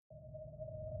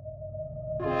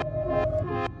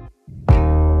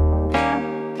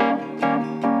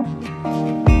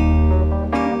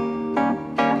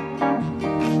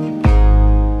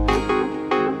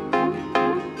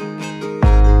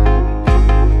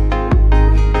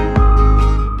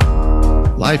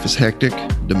Life is hectic,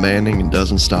 demanding, and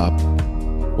doesn't stop.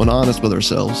 When honest with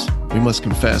ourselves, we must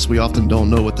confess we often don't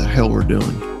know what the hell we're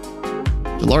doing.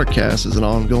 The Larkcast is an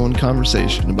ongoing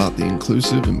conversation about the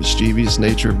inclusive and mischievous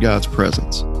nature of God's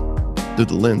presence through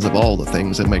the lens of all the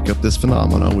things that make up this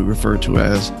phenomenon we refer to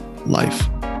as life.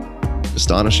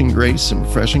 Astonishing grace and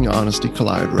refreshing honesty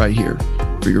collide right here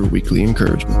for your weekly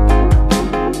encouragement.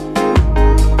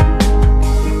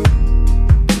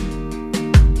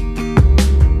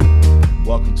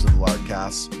 Welcome to the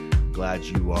Larkcast. Glad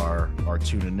you are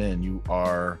tuning in. You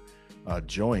are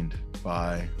joined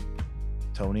by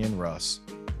Tony and Russ,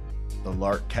 the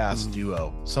Larkcast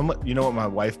duo. You know what my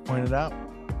wife pointed out?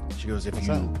 She goes, if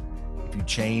you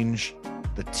change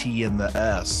the T and the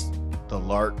S, the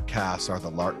Larkcasts are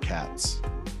the Larkcats.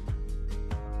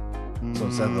 So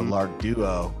instead of the Lark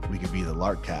duo, we could be the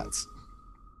Larkcats.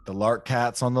 The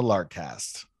Larkcats on the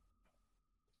Larkcast.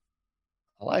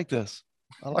 I like this.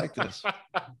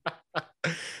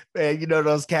 Man, you know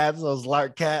those cats, those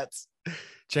Lark cats?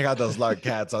 Check out those Lark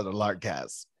cats on the Lark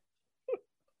cats.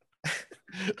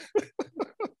 It's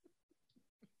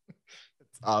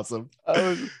awesome.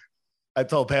 I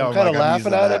told Pam I'm kind of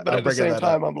laughing at it, but I'm at the same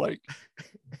time, up. I'm like,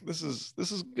 this is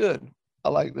good. I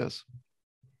like this.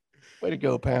 Way to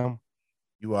go, Pam.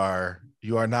 You are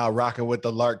now rocking with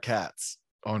the Lark cats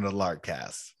on the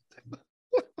Larkcast.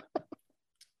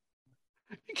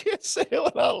 You can't say it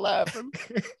without laughing.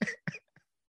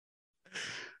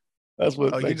 That's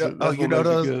what makes it. You know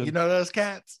those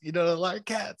cats? You know the Lark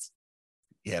cats?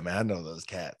 Yeah, man, I know those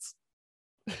cats.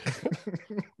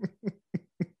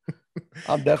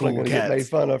 I'm definitely going to get made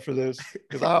fun of for this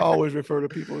because I always refer to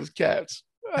people as cats.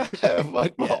 I have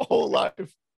like my whole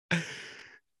life.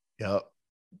 Yep.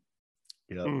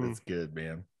 It's good,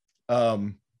 man.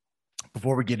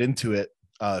 Before we get into it,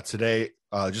 today,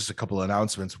 just a couple of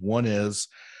announcements. One is,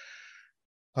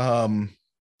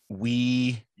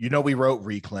 we wrote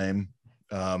Reclaim.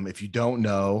 If you don't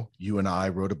know, you and I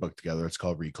wrote a book together. It's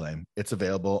called Reclaim. It's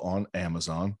available on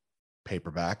Amazon,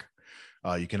 paperback.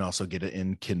 You can also get it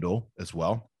in Kindle as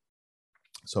well.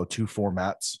 So 2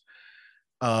 formats.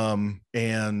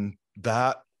 And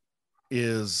that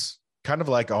is kind of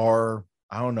like our,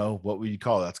 I don't know what we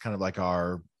call it. That's kind of like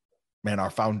our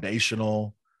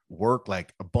foundational work,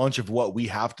 like a bunch of what we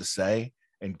have to say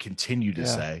and continue to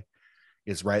say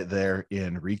is right there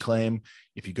in Reclaim.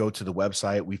 If you go to the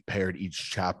website, we've paired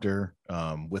each chapter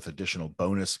with additional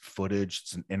bonus footage.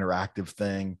 It's an interactive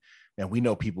thing. And we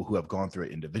know people who have gone through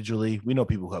it individually. We know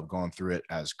people who have gone through it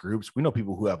as groups. We know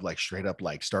people who have like straight up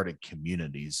like started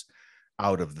communities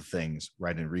out of the things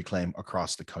right in Reclaim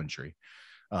across the country.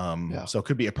 So it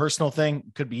could be a personal thing.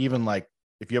 It could be even like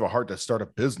if you have a heart to start a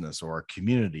business or a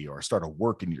community or start a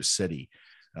work in your city,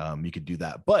 you could do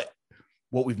that. But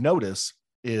what we've noticed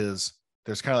is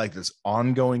there's kind of like this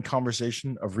ongoing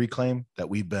conversation of Reclaim that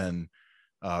we've been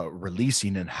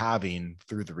releasing and having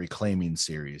through the Reclaiming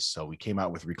series. So we came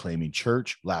out with Reclaiming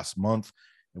Church last month,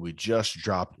 and we just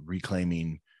dropped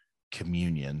Reclaiming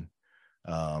Communion.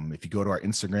 If you go to our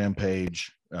Instagram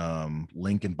page,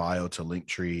 link in bio to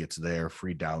Linktree, it's there,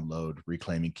 free download,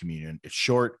 Reclaiming Communion. It's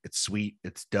short, it's sweet,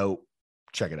 it's dope.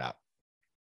 Check it out.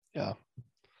 Yeah.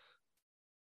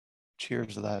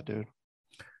 Cheers to that, dude.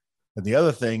 And the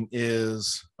other thing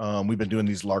is, we've been doing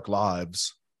these Lark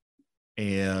Lives,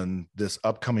 and this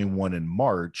upcoming one in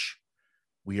March,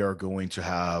 we are going to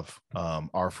have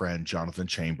our friend Jonathan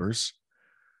Chambers,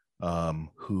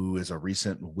 who is a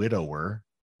recent widower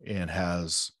and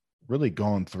has really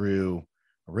gone through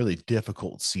a really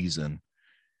difficult season,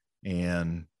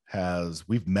 and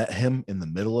we've met him in the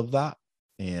middle of that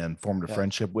and formed a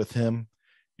friendship with him.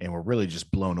 And we're really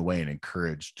just blown away and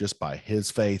encouraged just by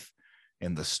his faith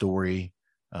and the story,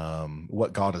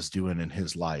 what God is doing in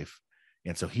his life.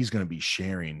 And so he's going to be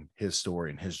sharing his story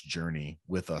and his journey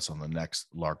with us on the next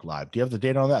Lark Live. Do you have the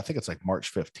date on that? I think it's like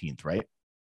March 15th, right?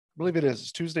 I believe it is.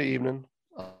 It's Tuesday evening,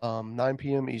 9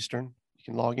 p.m. Eastern. You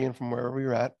can log in from wherever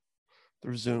you're at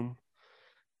through Zoom.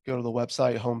 Go to the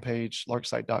website homepage,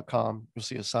 larksite.com. You'll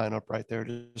see a sign up right there.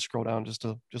 Just scroll down just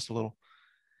a little.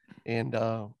 And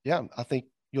I think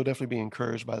you'll definitely be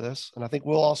encouraged by this. And I think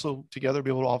we'll also together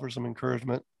be able to offer some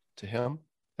encouragement to him.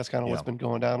 That's kind of what's been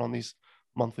going down on these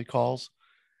monthly calls.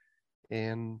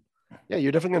 And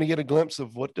you're definitely going to get a glimpse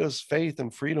of what does faith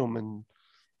and freedom and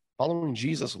following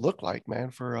Jesus look like, man,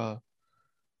 for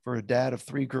a dad of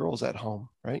 3 girls at home,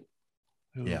 right?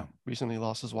 Who recently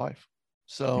lost his wife.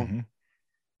 So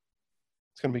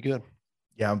it's going to be good.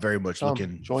 Yeah, I'm very much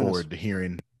looking forward to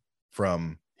hearing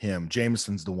from him.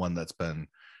 Jameson's the one that's been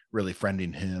really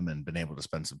friending him and been able to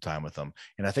spend some time with him.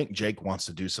 And I think Jake wants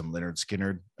to do some Leonard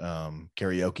Skinner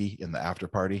karaoke in the after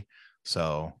party.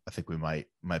 So I think we might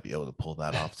be able to pull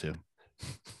that off too.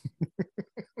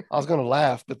 I was going to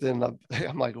laugh, but then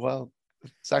I'm like, well,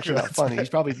 it's actually not funny. He's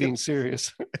probably being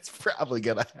serious. It's probably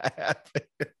gonna happen.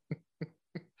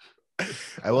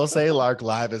 I will say Lark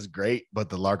Live is great, but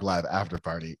the Lark Live after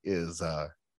party is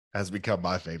has become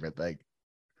my favorite thing.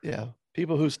 Yeah.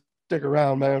 People who stick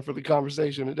around, man, for the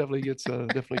conversation, it definitely gets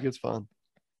fun.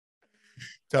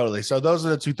 Totally. So those are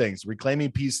the two things: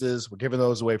 reclaiming pieces. We're giving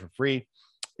those away for free,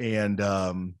 and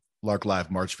Lark Live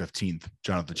March 15th.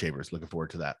 Jonathan Chambers. Looking forward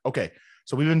to that. Okay.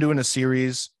 So we've been doing a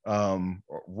series.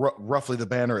 Roughly the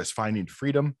banner is Finding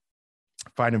Freedom.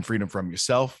 Finding Freedom from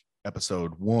Yourself.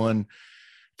 Episode 1.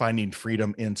 Finding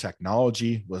Freedom in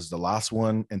Technology was the last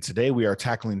one. And today we are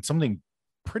tackling something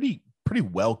pretty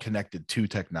well connected to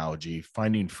technology,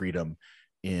 finding freedom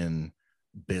in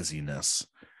busyness.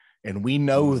 And we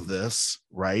know this,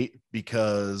 right?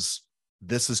 Because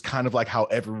this is kind of like how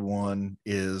everyone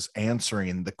is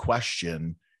answering the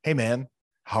question, hey man,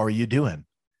 how are you doing?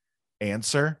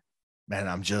 Answer, man,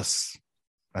 I'm just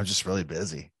really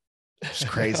busy. Just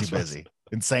crazy busy.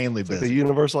 Insanely busy. Like the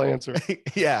universal answer.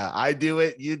 Yeah, I do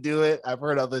it. You do it. I've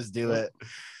heard others do it.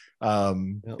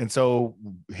 And so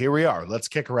here we are. Let's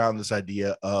kick around this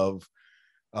idea of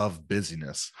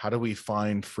busyness. How do we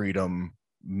find freedom?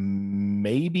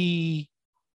 Maybe,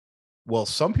 well,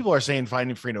 some people are saying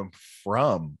finding freedom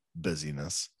from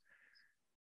busyness.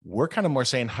 We're kind of more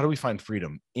saying, how do we find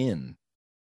freedom in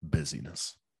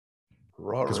busyness?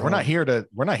 Because we're not here to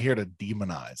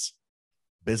demonize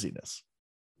busyness.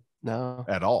 No,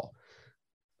 at all.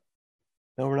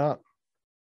 No, we're not.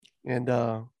 And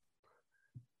I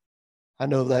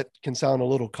know that can sound a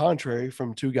little contrary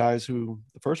from two guys who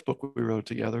the first book we wrote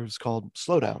together is called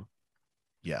Slow Down.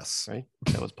 Yes. Right.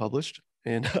 That was published.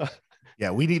 And yeah,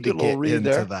 we need to get into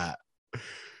there. That.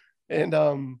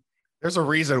 And there's a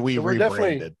reason we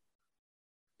rebranded.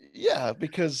 Yeah,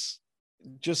 because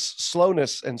just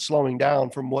slowness and slowing down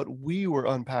from what we were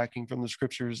unpacking from the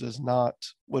scriptures is not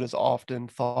what is often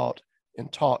thought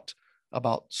and taught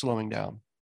about slowing down,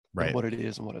 right? And what it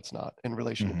is and what it's not in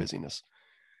relation to busyness.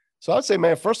 So I'd say,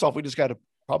 man, first off, we just got to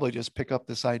probably just pick up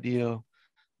this idea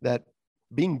that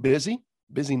being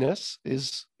busyness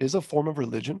is a form of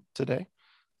religion today.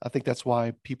 I think that's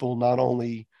why people not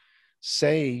only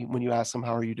say, when you ask them,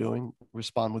 how are you doing,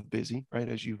 respond with busy, right?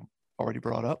 As you already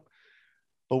brought up,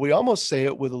 but we almost say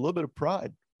it with a little bit of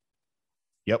pride.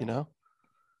 Yep. You know,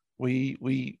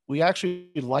 we actually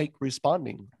like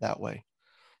responding that way.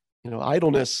 You know,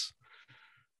 idleness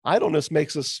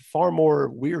makes us far more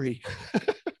weary,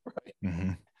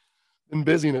 right? Than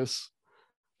busyness.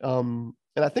 And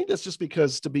I think that's just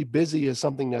because to be busy is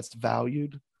something that's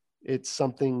valued. It's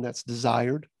something that's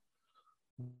desired.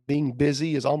 Being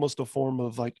busy is almost a form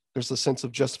of, like, there's a sense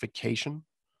of justification,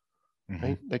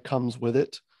 right, that comes with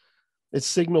it. It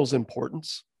signals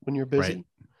importance when you're busy.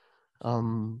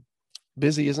 Right.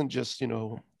 Busy isn't just, you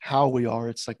know, how we are,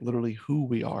 it's like literally who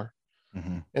we are.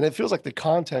 And it feels like the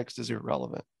context is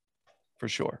irrelevant, for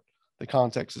sure. The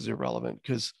context is irrelevant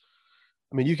because,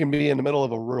 I mean, you can be in the middle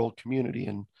of a rural community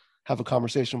and have a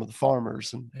conversation with the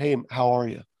farmers and, hey, how are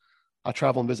you? I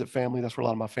travel and visit family. That's where a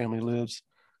lot of my family lives.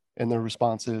 And their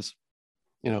response is,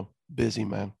 you know, busy,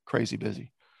 man, crazy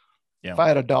busy. Yeah. If I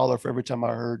had $1 for every time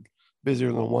I heard busier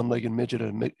than a one-legged midget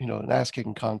at a, you know, an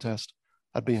ass-kicking contest,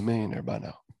 I'd be a millionaire by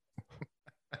now.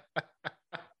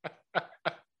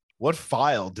 What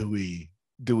file do we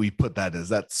put that? Is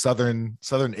that Southern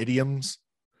idioms?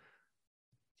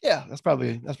 Yeah, that's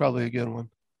probably a good one.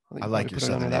 I like your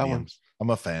Southern idioms.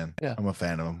 I'm a fan. Yeah, I'm a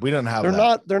fan of them. We don't have.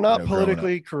 They're not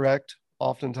politically correct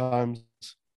oftentimes,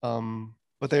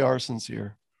 but they are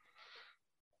sincere.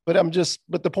 But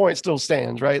the point still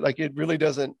stands, right? Like, it really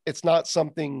doesn't, it's not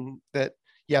something that,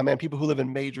 yeah, man, people who live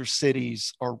in major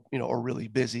cities are really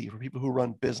busy, or people who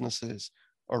run businesses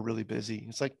are really busy.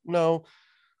 It's like, no,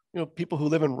 you know, people who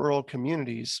live in rural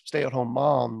communities, stay-at-home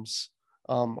moms,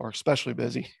 are especially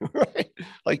busy, right?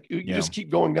 Like, you just keep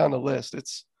going down the list.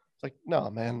 It's like, no,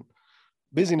 man,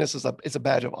 busyness it's a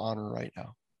badge of honor right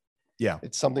now. Yeah.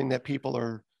 It's something that people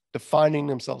are defining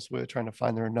themselves with, trying to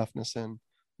find their enoughness in.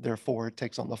 Therefore, it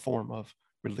takes on the form of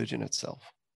religion itself.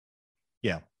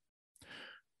 Yeah.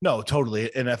 No,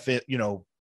 totally. And if it, you know,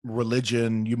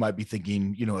 religion, you might be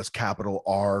thinking, you know, as capital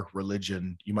R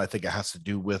religion, you might think it has to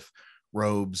do with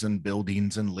robes and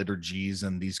buildings and liturgies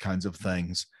and these kinds of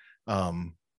things.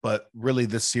 But really,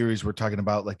 this series, we're talking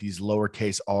about like these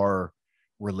lowercase r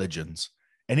religions.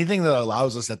 Anything that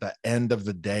allows us at the end of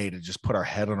the day to just put our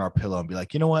head on our pillow and be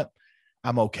like, you know what?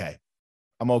 I'm okay.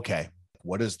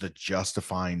 What is the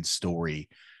justifying story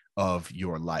of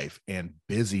your life? And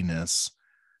busyness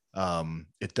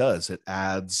It does. It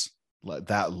adds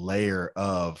that layer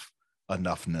of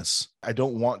enoughness. I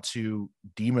don't want to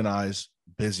demonize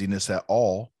busyness at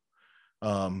all,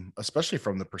 especially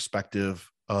from the perspective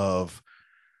of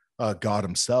God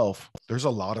himself. There's a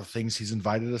lot of things he's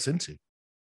invited us into,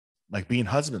 like being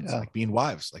husbands, Yeah. like being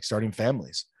wives, like starting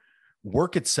families.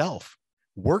 Work itself,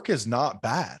 work is not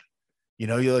bad. You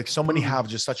know, you like so many have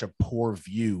just such a poor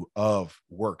view of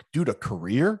work due to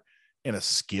career and a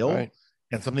skill, Right.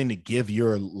 and something to give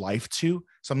your life to,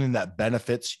 something that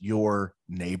benefits your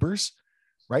neighbors,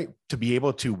 right? To be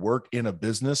able to work in a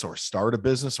business or start a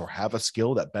business or have a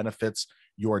skill that benefits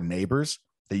your neighbors,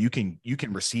 that you can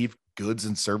receive goods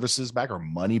and services back or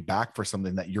money back for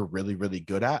something that you're really, really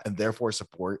good at, and therefore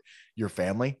support your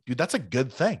family. Dude, that's a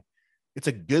good thing. It's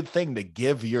a good thing to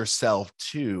give yourself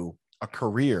to a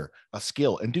career, a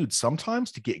skill. And dude,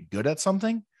 sometimes to get good at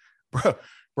something,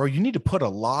 bro, you need to put a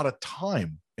lot of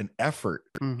time and effort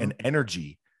and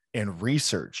energy and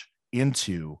research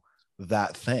into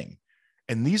that thing.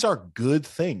 And these are good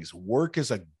things. Work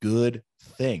is a good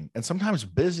thing. And sometimes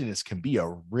busyness can be a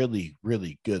really,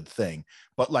 really good thing.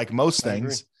 But like most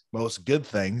things, most good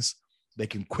things, they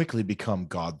can quickly become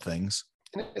God things.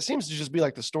 And it seems to just be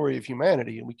like the story of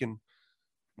humanity. And we can,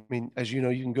 I mean, as you know,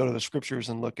 you can go to the scriptures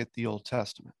and look at the Old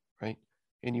Testament, right?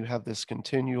 And you have this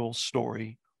continual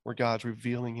story where God's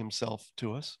revealing himself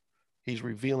to us. He's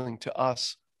revealing to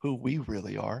us who we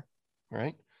really are,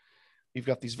 right? You've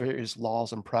got these various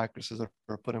laws and practices that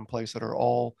are put in place that are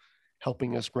all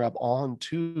helping us grab on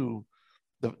to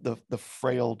the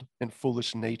frail and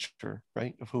foolish nature,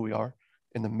 right, of who we are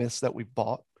and the myths that we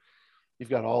bought. You've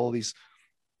got all of these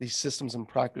systems and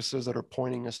practices that are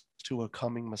pointing us to a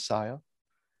coming Messiah.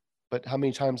 But how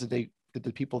many times did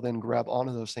the people then grab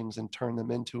onto those things and turn them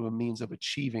into a means of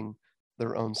achieving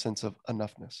their own sense of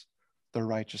enoughness, their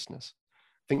righteousness,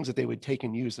 things that they would take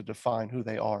and use to define who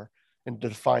they are and to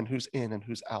define who's in and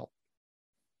who's out.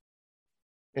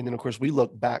 And then, of course, we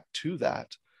look back to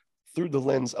that through the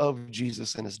lens of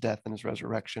Jesus and his death and his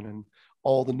resurrection and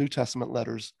all the New Testament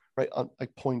letters, right?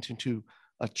 Like pointing to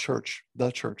a church,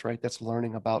 the church, right? That's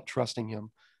learning about trusting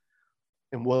him.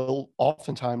 And we'll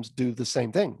oftentimes do the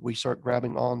same thing. We start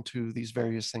grabbing on to these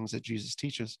various things that Jesus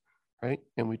teaches, right?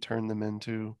 And we turn them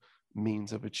into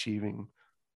means of achieving,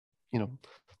 you know,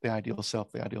 the ideal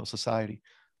self, the ideal society.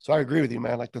 So I agree with you,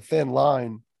 man. Like the thin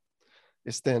line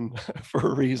is thin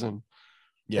for a reason.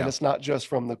 Yeah. And it's not just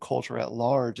from the culture at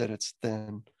large that it's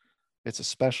thin. It's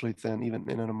especially thin, even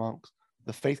in and amongst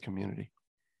the faith community.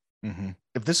 Mm-hmm.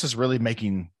 If this is really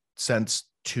making sense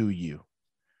to you,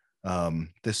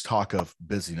 this talk of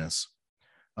busyness,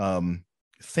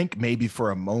 think maybe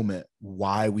for a moment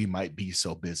why we might be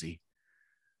so busy.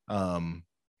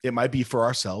 It might be for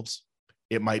ourselves.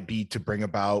 It might be to bring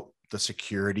about the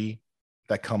security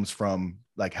that comes from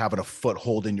like having a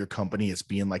foothold in your company as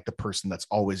being like the person that's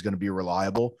always going to be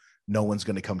reliable. No one's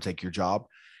going to come take your job.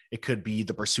 It could be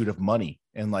the pursuit of money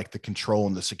and like the control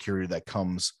and the security that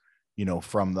comes, you know,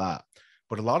 from that.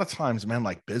 But a lot of times, man,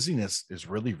 like busyness is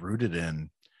really rooted in,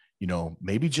 you know,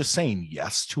 maybe just saying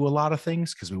yes to a lot of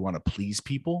things because we want to please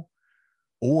people,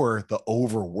 or the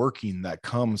overworking that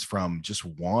comes from just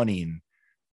wanting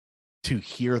to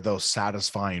hear those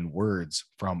satisfying words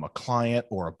from a client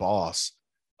or a boss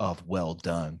of well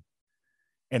done.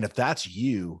 And if that's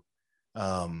you,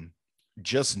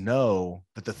 just know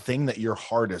that the thing that your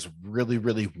heart is really,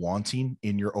 really wanting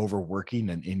in your overworking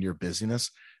and in your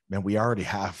busyness, man, we already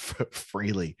have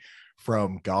freely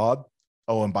from God.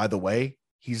 Oh, and by the way,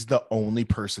 he's the only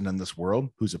person in this world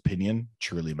whose opinion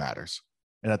truly matters.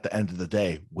 And at the end of the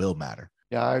day, will matter.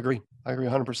 Yeah, I agree. I agree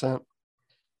 100%.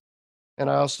 And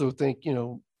I also think, you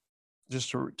know,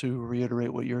 just to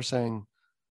reiterate what you're saying,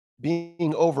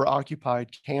 being overoccupied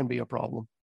can be a problem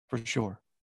for sure.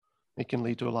 It can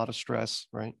lead to a lot of stress,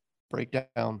 right?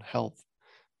 Breakdown, health,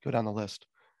 go down the list.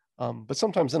 But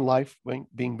sometimes in life,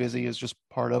 being busy is just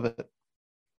part of it,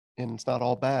 and it's not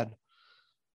all bad.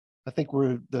 I think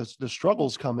where the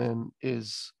struggles come in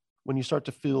is when you start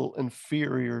to feel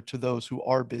inferior to those who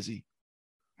are busy,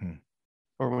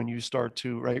 or when you start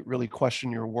to really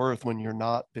question your worth when you're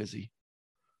not busy.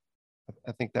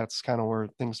 I think that's kind of where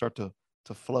things start to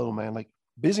flow, man. Like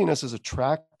busyness is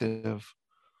attractive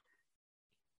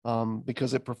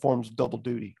because it performs double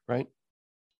duty, right?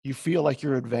 You feel like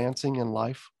you're advancing in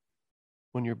life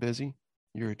when you're busy,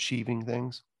 you're achieving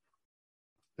things.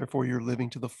 Therefore, you're living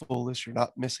to the fullest. You're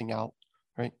not missing out,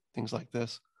 right? Things like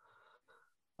this.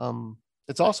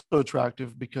 It's also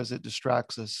attractive because it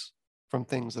distracts us from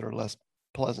things that are less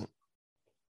pleasant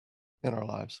in our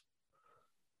lives.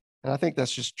 And I think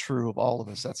that's just true of all of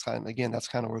us. That's kind of, again, that's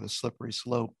kind of where the slippery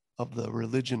slope of the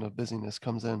religion of busyness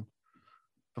comes in.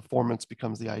 Performance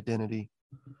becomes the identity.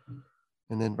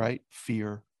 And then, right,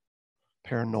 fear,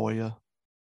 paranoia,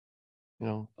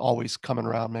 always coming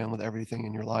around, man, with everything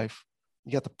in your life.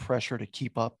 You got the pressure to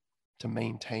keep up, to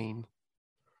maintain.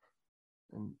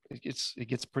 And it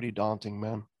gets pretty daunting,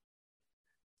 man.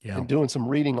 Yeah. And doing some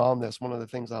reading on this, one of the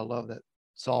things I love that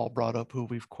Saul brought up, who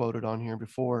we've quoted on here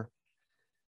before,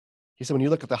 he said, when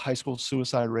you look at the high school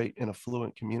suicide rate in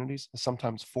affluent communities, it's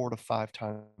sometimes 4 to 5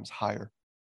 times higher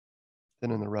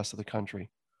than in the rest of the country.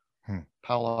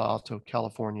 Palo Alto,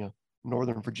 California,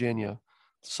 Northern Virginia,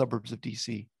 suburbs of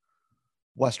DC,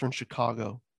 Western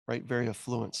Chicago, right? Very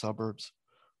affluent suburbs,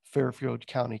 Fairfield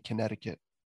County, Connecticut.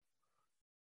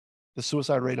 The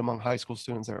suicide rate among high school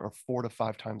students there are 4 to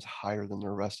 5 times higher than the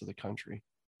rest of the country.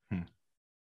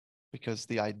 Because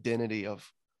the identity of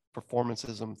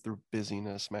performancism through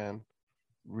busyness, man,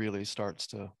 really starts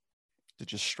to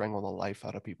just strangle the life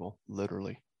out of people,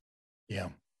 literally. Yeah.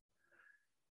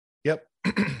 Yep.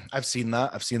 I've seen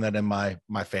that. I've seen that in my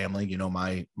family.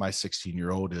 My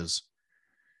 16-year-old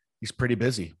he's pretty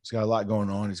busy. He's got a lot going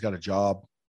on. He's got a job.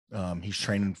 He's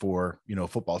training for,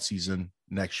 football season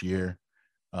next year.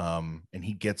 And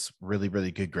he gets really,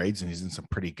 really good grades, and he's in some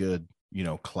pretty good,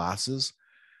 classes.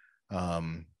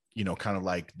 Kind of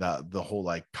like the whole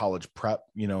like college prep,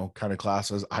 kind of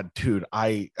classes.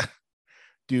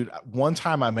 Dude, one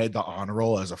time I made the honor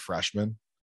roll as a freshman,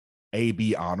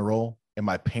 AB honor roll, and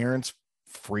my parents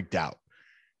freaked out.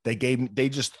 They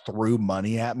just threw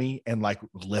money at me and like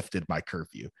lifted my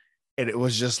curfew. And it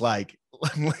was just like,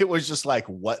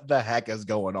 what the heck is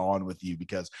going on with you?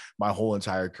 Because my whole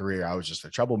entire career, I was just a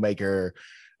troublemaker,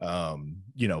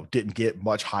 didn't get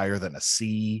much higher than a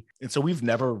C. And so we've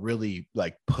never really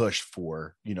like pushed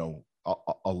for,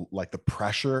 like the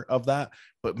pressure of that.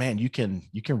 But man, you can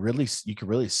really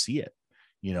see it,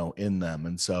 in them.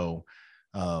 And so,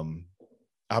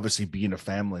 obviously being a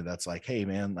family that's like, hey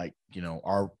man, like,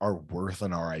 our worth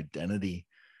and our identity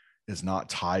is not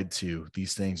tied to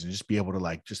these things, and just be able to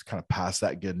like just kind of pass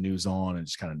that good news on and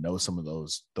just kind of know some of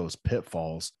those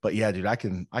pitfalls. But yeah, dude, I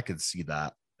could see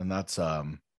that. And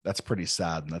that's pretty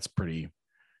sad. And that's pretty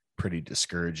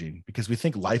discouraging, because we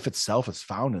think life itself is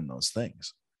found in those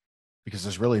things, because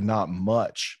there's really not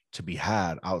much to be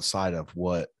had outside of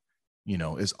what,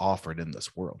 is offered in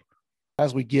this world.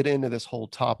 As we get into this whole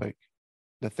topic,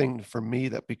 the thing for me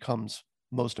that becomes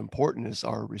most important is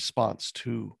our response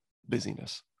to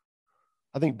busyness.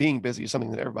 I think being busy is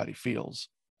something that everybody feels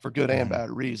for good and bad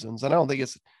reasons. And I don't think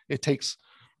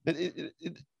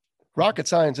rocket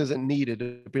science isn't needed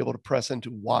to be able to press into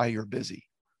why you're busy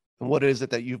and what is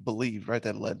it that you've believed, right,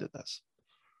 that led to this,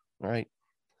 right?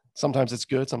 Sometimes it's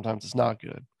good, sometimes it's not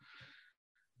good.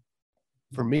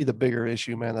 For me, the bigger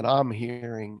issue, man, that I'm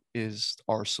hearing is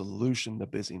our solution to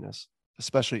busyness,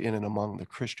 especially in and among the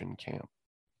Christian camp.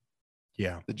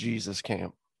 Yeah. The Jesus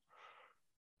camp.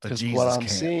 Because what I'm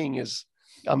seeing is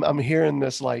I'm hearing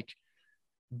this like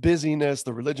busyness,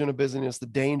 the religion of busyness, the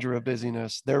danger of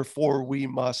busyness. Therefore, we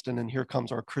must. And then here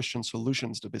comes our Christian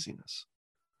solutions to busyness.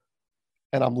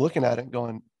 And I'm looking at it and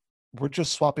going, we're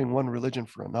just swapping one religion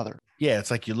for another. Yeah.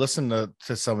 It's like you listen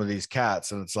to some of these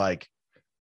cats, and it's like,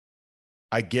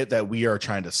 I get that we are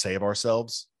trying to save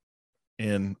ourselves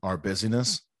in our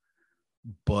busyness,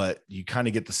 but you kind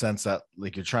of get the sense that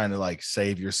like you're trying to like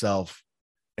save yourself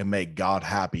and make God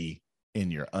happy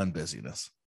in your unbusyness.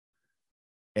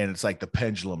 And it's like the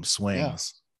pendulum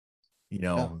swings,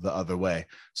 the other way.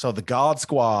 So the God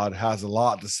Squad has a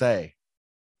lot to say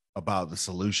about the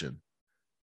solution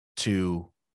to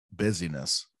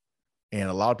busyness. And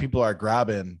a lot of people are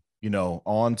grabbing,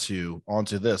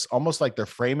 onto this, almost like they're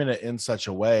framing it in such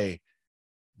a way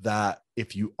that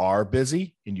if you are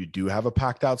busy and you do have a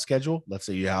packed out schedule, let's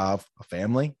say you have a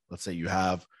family, let's say you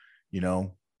have,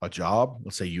 a job,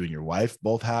 let's say you and your wife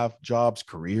both have jobs,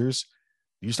 careers,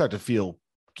 you start to feel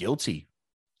guilty.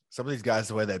 Some of these guys,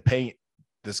 the way they paint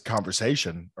this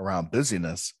conversation around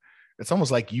busyness, it's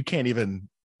almost like you can't even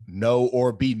know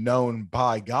or be known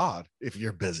by God if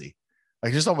you're busy.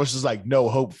 Like just almost just like no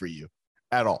hope for you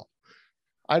at all.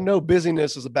 I know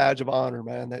busyness is a badge of honor,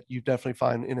 man, that you definitely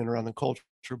find in and around the culture,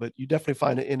 but you definitely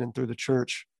find it in and through the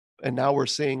church. And now we're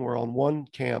seeing we're on one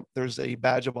camp, there's a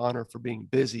badge of honor for being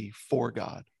busy for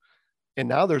God. And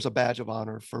now there's a badge of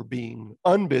honor for being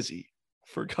unbusy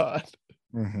for God.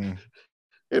 Mm-hmm.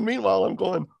 And meanwhile, I'm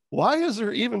going, why is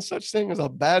there even such thing as a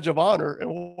badge of honor?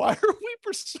 And why are we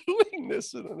pursuing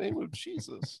this in the name of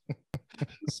Jesus?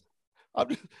 I'm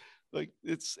just, like,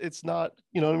 it's not,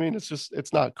 you know what I mean?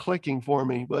 It's not clicking for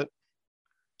me, but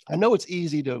I know it's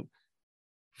easy to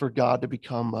for God to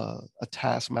become a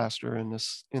taskmaster in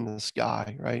the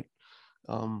sky, right?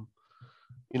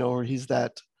 Or he's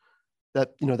that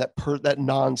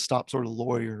nonstop sort of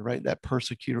lawyer, right? That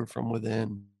persecutor from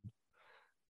within.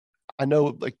 I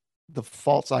know, like, the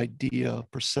false idea,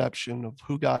 perception of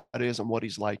who God is and what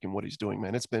he's like and what he's doing,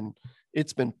 man. It's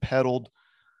been peddled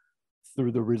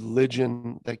through the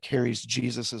religion that carries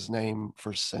Jesus's name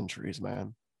for centuries,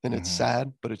 man. And it's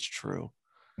sad, but it's true.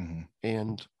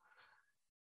 And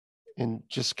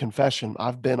just confession,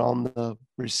 I've been on the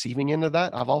receiving end of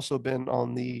that. I've also been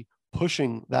on the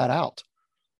pushing that out.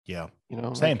 Yeah.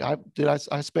 Same. Like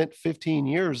I spent 15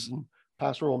 years in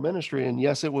pastoral ministry, and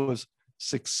yes, it was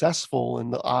successful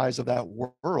in the eyes of that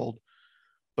world.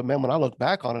 But man, when I look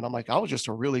back on it, I'm like, I was just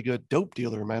a really good dope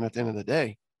dealer, man, at the end of the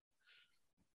day.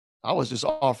 I was just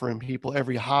offering people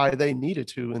every high they needed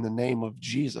to in the name of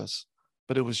Jesus.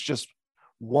 But it was just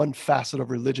one facet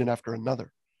of religion after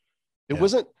another. It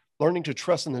wasn't learning to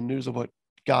trust in the news of what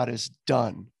God has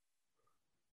done.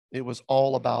 It was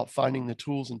all about finding the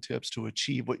tools and tips to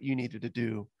achieve what you needed to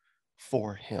do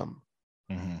for him.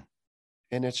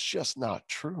 And it's just not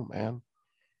true, man.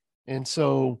 And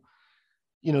so,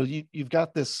 you've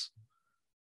got this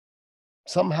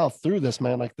somehow through this,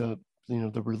 man, like the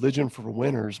religion for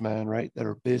winners, man, right? That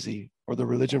are busy, or the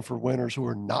religion for winners who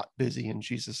are not busy in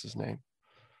Jesus's name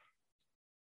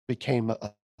became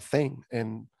a thing.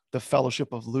 And the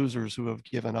fellowship of losers who have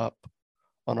given up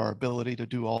on our ability to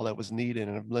do all that was needed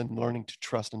and have been learning to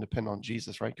trust and depend on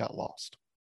Jesus, right, got lost.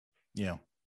 Yeah.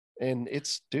 And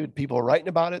it's, dude, people are writing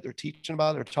about it, they're teaching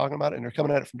about it, they're talking about it, and they're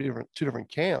coming at it from two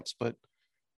different camps. But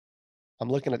I'm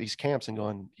looking at these camps and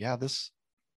going, yeah,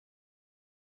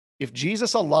 if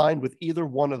Jesus aligned with either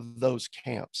one of those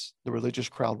camps, the religious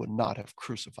crowd would not have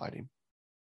crucified him.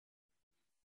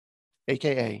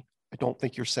 AKA, I don't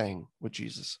think you're saying what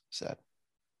Jesus said.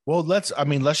 Well, let's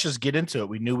just get into it.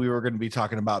 We knew we were going to be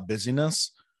talking about busyness.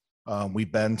 We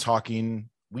talk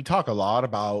a lot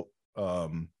about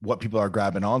what people are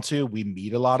grabbing onto. We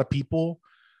meet a lot of people.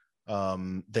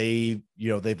 They've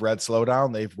read Slow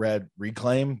Down, they've read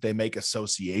Reclaim, they make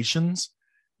associations,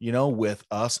 with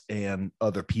us and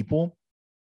other people.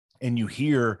 And you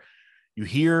hear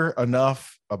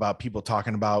enough about people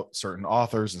talking about certain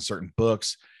authors and certain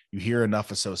books. You hear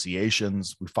enough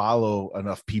associations. We follow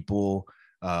enough people.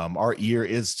 Our ear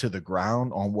is to the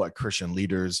ground on what Christian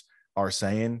leaders are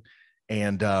saying.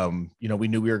 And, we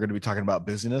knew we were going to be talking about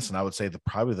busyness. And I would say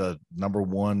probably the number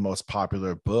one most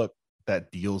popular book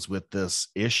that deals with this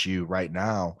issue right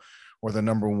now, or the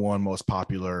number one most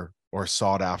popular or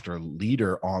sought after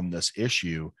leader on this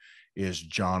issue, is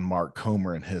John Mark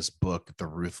Comer in his book, The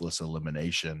Ruthless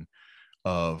Elimination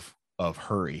of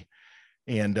Hurry.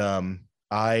 And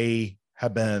I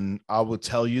will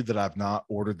tell you that I've not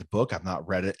ordered the book. I've not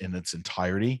read it in its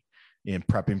entirety. In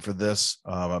prepping for this,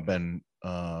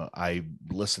 I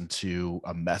listened to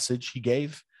a message he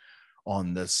gave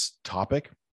on this topic,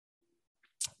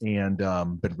 and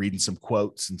been reading some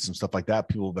quotes and some stuff like that.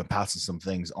 People have been passing some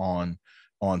things on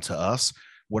to us.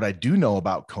 What I do know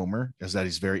about Comer is that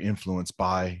he's very influenced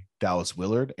by Dallas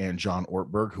Willard and John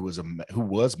Ortberg, who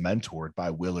was mentored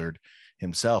by Willard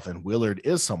himself. And Willard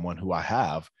is someone who I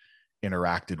have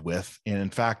interacted with. And in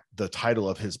fact, the title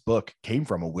of his book came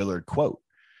from a Willard quote,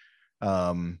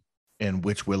 in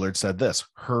which Willard said this: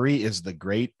 "Hurry is the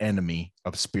great enemy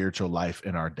of spiritual life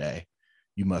in our day.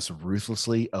 You must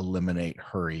ruthlessly eliminate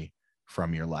hurry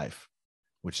from your life,"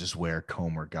 which is where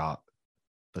Comer got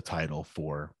the title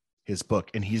for his book.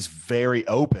 And he's very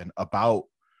open about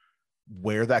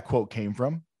where that quote came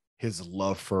from, his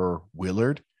love for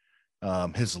Willard,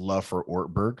 his love for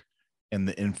Ortberg, and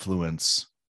the influence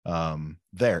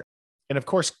there. And of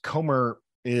course, Comer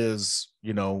is,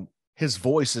 his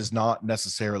voice is not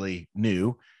necessarily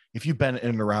new. If you've been in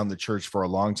and around the church for a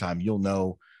long time, you'll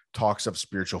know talks of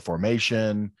spiritual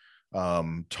formation,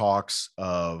 talks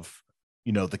of,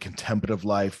 the contemplative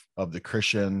life of the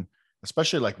Christian,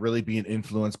 especially like really being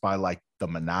influenced by like the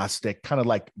monastic, kind of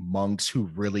like monks who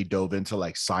really dove into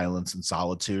like silence and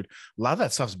solitude. A lot of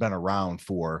that stuff's been around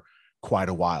for quite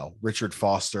a while. Richard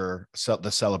Foster, the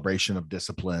Celebration of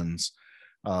Disciplines,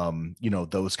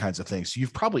 those kinds of things. So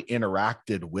you've probably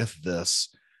interacted with this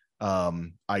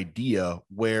idea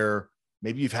where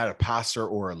maybe you've had a pastor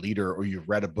or a leader, or you've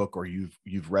read a book, or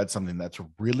you've read something that's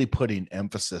really putting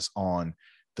emphasis on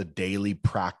the daily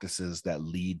practices that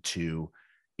lead to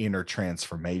inner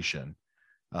transformation.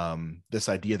 This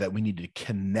idea that we need to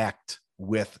connect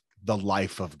with the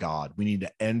life of God. We need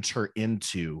to enter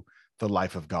into the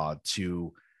life of God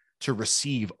to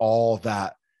receive all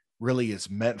that really is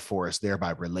meant for us,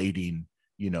 thereby relating,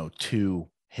 to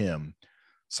him.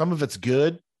 Some of it's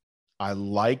good. I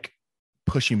like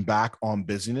pushing back on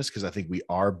busyness because I think we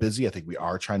are busy. I think we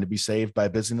are trying to be saved by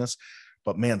busyness.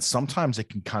 But man, sometimes it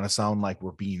can kind of sound like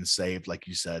we're being saved, like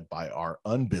you said, by our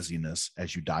unbusyness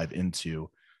as you dive into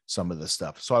some of this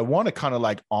stuff. So I want to kind of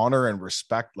like honor and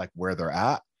respect like where they're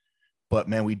at. But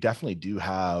man, we definitely do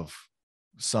have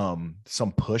some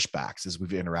pushbacks as we've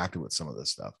interacted with some of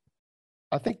this stuff.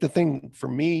 I think the thing for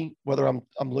me, whether I'm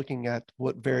looking at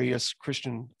what various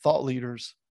Christian thought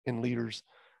leaders and leaders,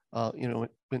 in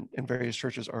various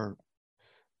churches are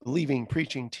believing,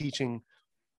 preaching, teaching,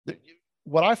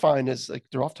 what I find is like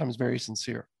they're oftentimes very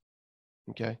sincere.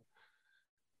 Okay.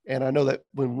 And I know that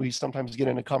when we sometimes get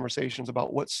into conversations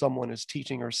about what someone is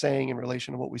teaching or saying in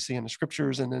relation to what we see in the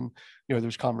scriptures, and then,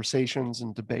 there's conversations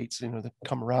and debates, that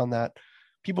come around that,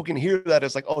 people can hear that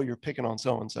as like, oh, you're picking on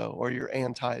so-and-so, or you're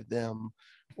anti them,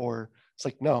 or it's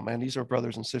like, no, man, these are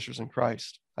brothers and sisters in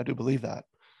Christ. I do believe that.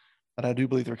 And I do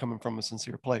believe they're coming from a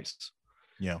sincere place.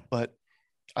 Yeah. But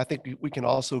I think we can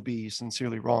also be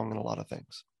sincerely wrong in a lot of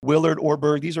things. Willard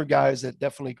Orberg, these are guys that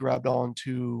definitely grabbed on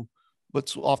to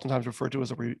what's oftentimes referred to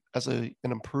as an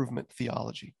improvement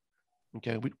theology.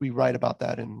 Okay, we write about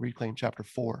that in Reclaim chapter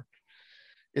 4.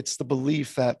 It's the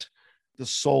belief that the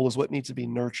soul is what needs to be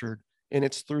nurtured, and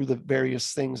it's through the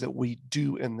various things that we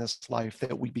do in this life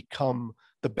that we become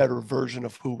the better version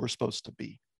of who we're supposed to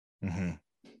be. Mm-hmm.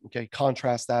 Okay,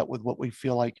 contrast that with what we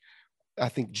feel like I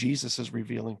think Jesus is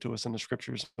revealing to us in the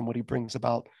scriptures, and what he brings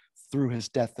about through his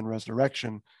death and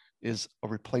resurrection is a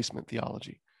replacement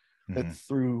theology. Mm-hmm. That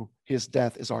through his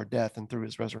death is our death, and through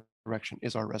his resurrection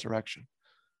is our resurrection.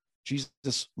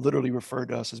 Jesus literally referred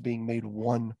to us as being made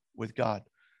one with God.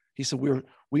 He said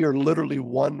we are literally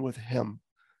one with him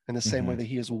in the same way that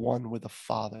he is one with the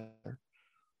Father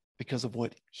because of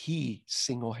what he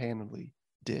single-handedly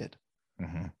did.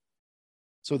 Mm-hmm.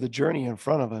 So the journey in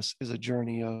front of us is a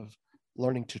journey of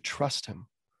learning to trust him.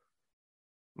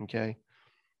 Okay.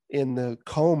 In the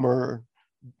Comer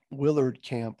Willard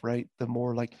camp, right, the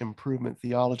more like improvement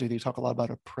theology, they talk a lot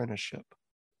about apprenticeship.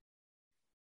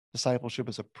 Discipleship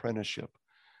is apprenticeship.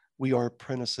 We are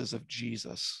apprentices of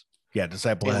Jesus. Yeah,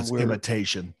 disciple has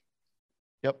imitation.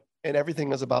 Yep. And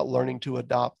everything is about learning to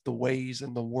adopt the ways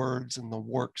and the words and the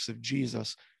works of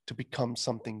Jesus to become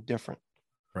something different.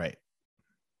 Right.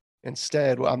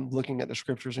 Instead, I'm looking at the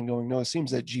scriptures and going, no, it seems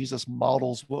that Jesus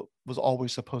models what was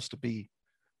always supposed to be,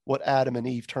 what Adam and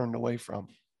Eve turned away from.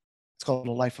 It's called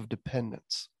a life of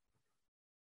dependence.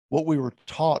 What we were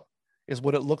taught is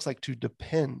what it looks like to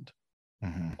depend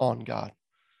on God.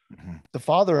 Mm-hmm. The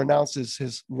Father announces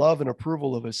his love and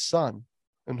approval of his Son,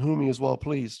 in whom he is well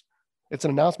pleased. It's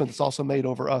an announcement that's also made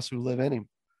over us who live in him.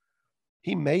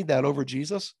 He made that over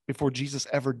Jesus before Jesus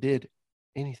ever did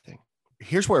anything.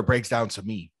 Here's where it breaks down to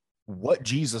me. What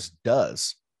Jesus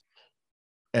does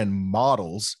and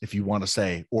models, if you want to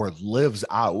say, or lives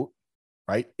out,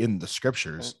 right, in the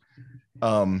scriptures,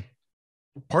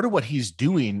 part of what he's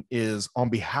doing is on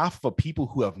behalf of people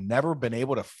who have never been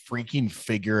able to freaking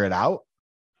figure it out,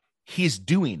 he's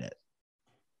doing it.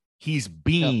 He's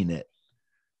being it,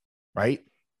 right?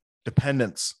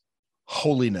 Dependence,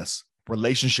 holiness,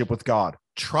 relationship with God,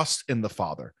 trust in the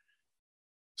Father,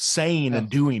 saying and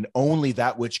doing only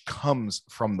that which comes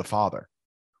from the Father.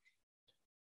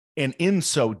 And in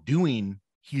so doing,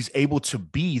 he's able to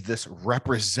be this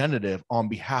representative on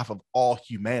behalf of all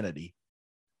humanity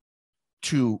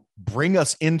to bring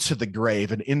us into the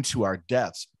grave and into our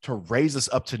deaths, to raise us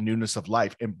up to newness of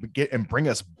life and bring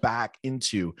us back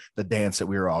into the dance that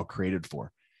we were all created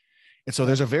for. And so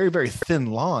there's a very, very thin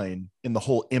line in the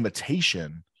whole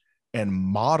imitation and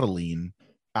modeling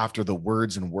after the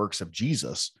words and works of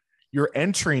Jesus. You're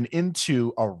entering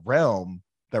into a realm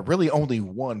that really only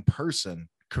one person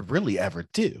could really ever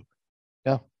do.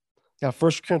 Yeah. Yeah.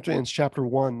 1 Corinthians chapter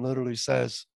 1 literally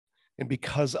says, and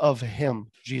because of him,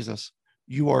 Jesus,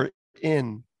 you are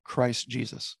in Christ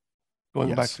Jesus.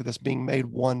 Going back to this, being made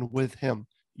one with him,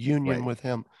 union with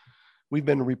him. We've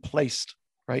been replaced,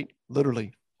 right?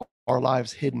 Literally, our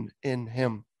lives hidden in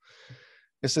him.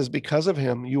 It says, because of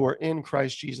him, you are in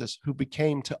Christ Jesus, who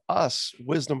became to us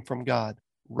wisdom from God,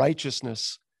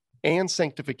 righteousness and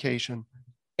sanctification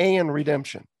and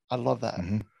redemption. I love that.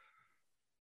 Mm-hmm.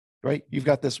 Right? You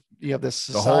have this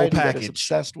society that is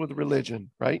obsessed with religion,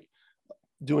 right?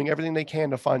 Doing everything they can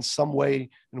to find some way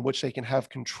in which they can have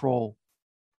control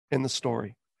in the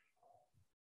story.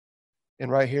 And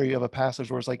right here, you have a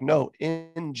passage where it's like, no,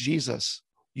 in Jesus,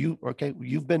 you've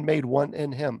been made one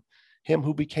in him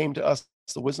who became to us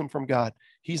the wisdom from God.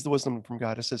 He's the wisdom from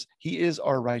God. It says he is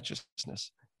our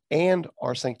righteousness and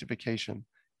our sanctification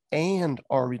and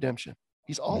our redemption.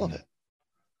 He's all of it.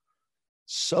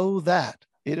 So that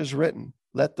It is written,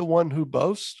 let the one who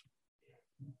boasts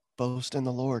boast in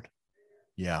the Lord.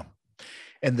 Yeah.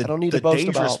 And I don't need the to boast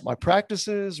dangerous, about my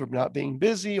practices or not being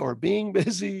busy or being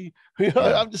busy. You know,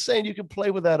 yeah, I'm just saying you can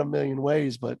play with that a million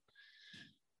ways, but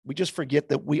we just forget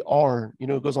that we are, you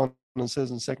know, it goes on and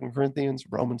says in 2 Corinthians,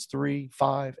 Romans 3,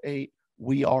 5, 8,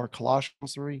 we are,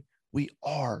 Colossians 3, we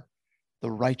are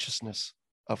the righteousness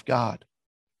of God.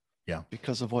 Yeah.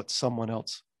 Because of what someone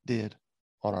else did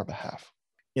on our behalf.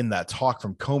 In that talk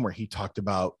from Comer, he talked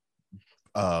about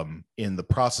in the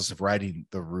process of writing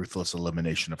The Ruthless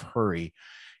Elimination of Hurry,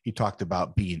 he talked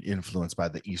about being influenced by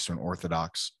the Eastern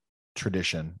Orthodox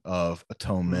tradition of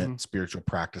atonement, spiritual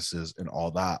practices, and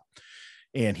all that.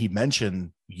 And he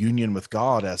mentioned union with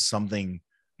God as something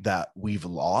that we've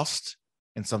lost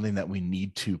and something that we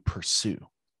need to pursue,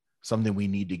 something we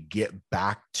need to get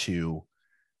back to,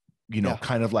 you know,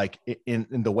 kind of like in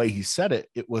the way he said it,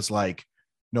 it was like,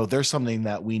 no, there's something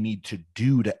that we need to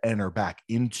do to enter back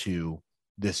into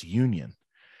this union.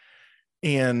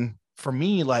 And for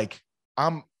me, like,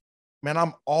 I'm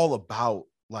all about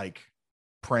like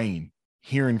praying,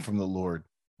 hearing from the Lord,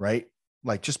 right?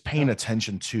 Like just paying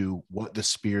attention to what the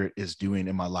Spirit is doing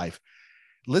in my life,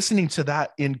 listening to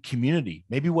that in community,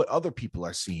 maybe what other people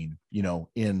are seeing, you know,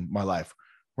 in my life.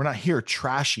 We're not here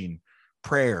trashing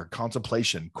prayer,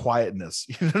 contemplation, quietness.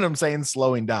 You know what I'm saying?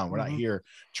 Slowing down. We're not here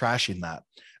trashing that.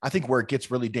 I think where it gets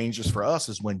really dangerous for us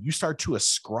is when you start to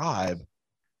ascribe,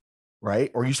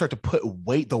 right? Or you start to put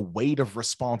the weight of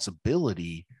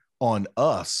responsibility on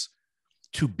us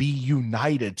to be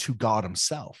united to God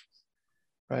himself.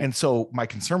 Right. And so my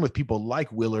concern with people like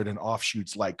Willard and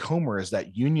offshoots like Comer is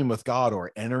that union with God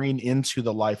or entering into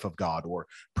the life of God or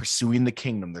pursuing the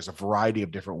kingdom. There's a variety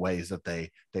of different ways that they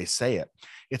say it.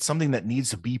 It's something that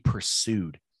needs to be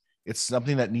pursued. It's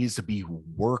something that needs to be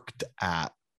worked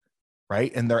at,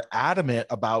 right? And they're adamant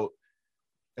about,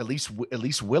 at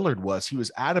least Willard was, he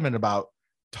was adamant about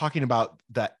talking about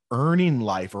that earning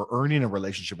life or earning a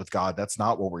relationship with God. That's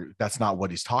not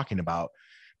what he's talking about.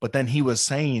 But then he was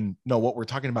saying, no, what we're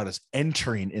talking about is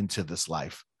entering into this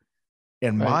life.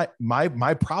 And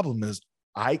my problem is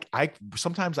I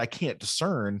sometimes I can't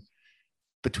discern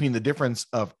between the difference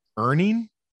of earning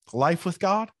life with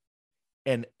God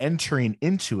and entering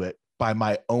into it by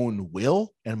my own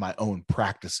will and my own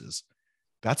practices.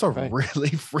 That's a really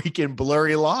freaking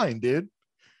blurry line, dude.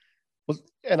 Well,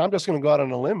 and I'm just going to go out on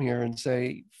a limb here and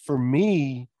say, for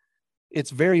me,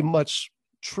 it's very much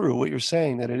true what you're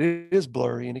saying, that it is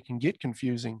blurry and it can get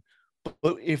confusing.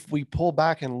 But if we pull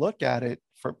back and look at it,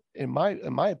 in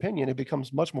my opinion, it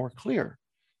becomes much more clear.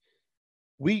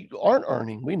 We aren't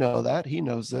earning. We know that. He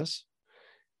knows this.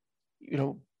 You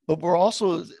know, but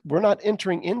we're not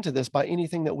entering into this by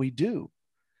anything that we do.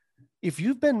 If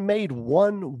you've been made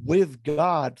one with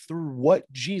God through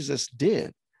what Jesus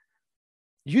did,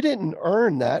 you didn't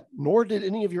earn that, nor did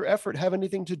any of your effort have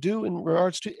anything to do in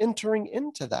regards to entering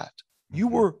into that. You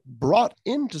were brought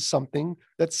into something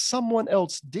that someone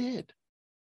else did.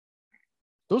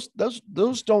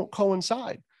 Those don't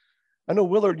coincide. I know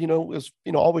Willard, you know, is,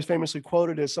 you know, always famously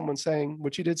quoted as someone saying,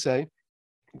 which he did say,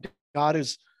 God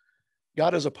is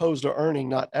opposed to earning,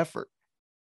 not effort.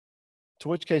 To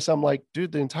which case I'm like,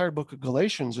 dude, the entire book of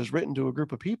Galatians is written to a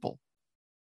group of people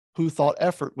who thought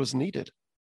effort was needed,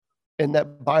 and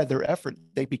that by their effort,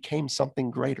 they became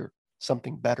something greater,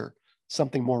 something better,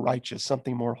 something more righteous,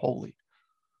 something more holy.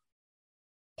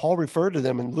 Paul referred to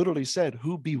them and literally said,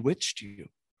 who bewitched you?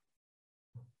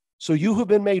 So you have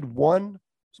been made one,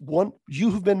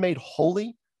 you have been made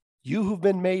holy, you have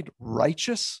been made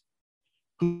righteous,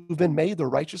 who've been made the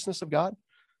righteousness of God.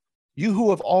 You who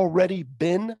have already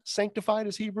been sanctified,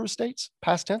 as Hebrews states,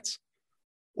 past tense,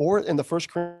 or in the 1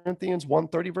 Corinthians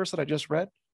 1:30 verse that I just read,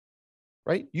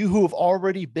 right? You who have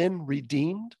already been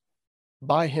redeemed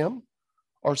by him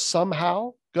are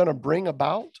somehow going to bring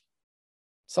about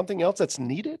something else that's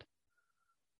needed.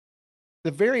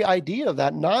 The very idea of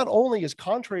that not only is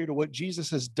contrary to what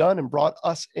Jesus has done and brought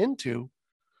us into,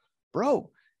 bro,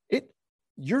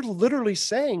 you're literally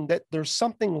saying that there's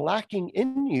something lacking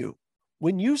in you.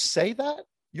 When you say that,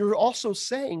 you're also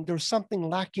saying there's something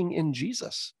lacking in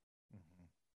Jesus.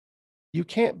 You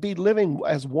can't be living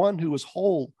as one who is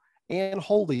whole and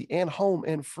holy and home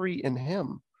and free in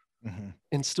him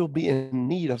and still be in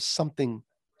need of something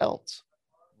else.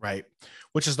 Right.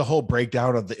 Which is the whole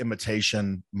breakdown of the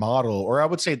imitation model, or I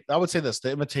would say this,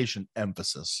 the imitation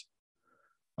emphasis.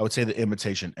 I would say the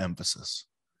imitation emphasis.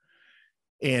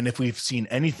 And if we've seen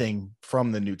anything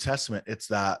from the New Testament, it's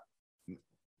that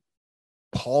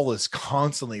Paul is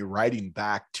constantly writing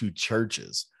back to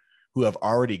churches who have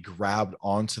already grabbed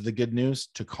onto the good news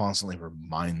to constantly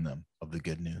remind them of the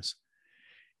good news.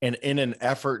 And in an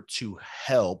effort to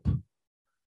help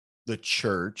the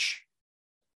church,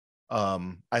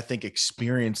 I think,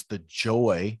 experience the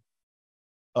joy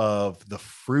of the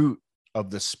fruit of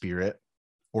the Spirit,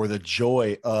 or the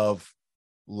joy of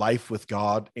life with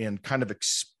God, and kind of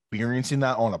experiencing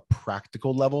that on a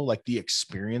practical level, like the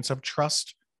experience of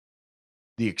trust,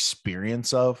 the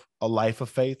experience of a life of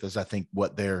faith, is I think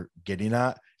what they're getting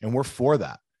at. And we're for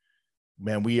that,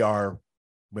 man. We are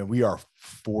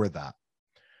for that.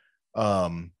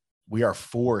 We are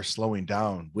for slowing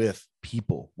down with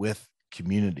people, with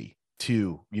community,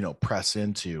 to, press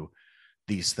into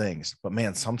these things. But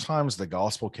man, sometimes the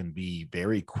gospel can be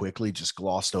very quickly just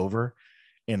glossed over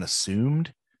and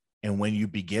assumed. And when you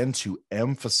begin to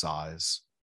emphasize,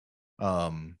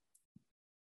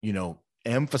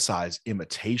 emphasize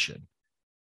imitation,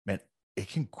 man, it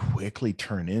can quickly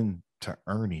turn into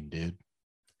earning, dude.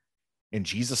 And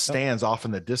Jesus stands off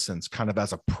in the distance kind of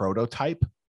as a prototype,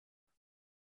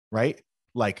 right?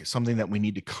 Like something that we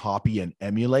need to copy and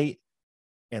emulate.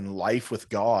 And life with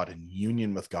God and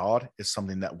union with God is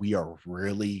something that we are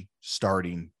really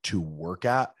starting to work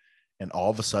at. And all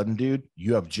of a sudden, dude,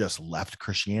 you have just left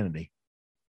Christianity.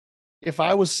 If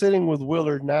I was sitting with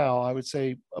Willard now, I would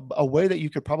say a way that you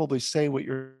could probably say what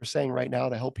you're saying right now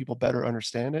to help people better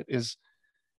understand it is,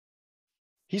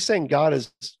 he's saying God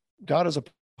is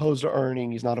opposed to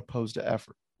earning. He's not opposed to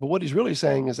effort. But what he's really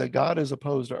saying is that God is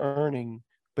opposed to earning,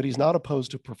 but he's not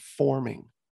opposed to performing.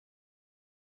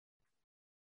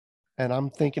 And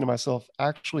I'm thinking to myself,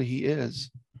 actually, he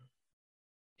is.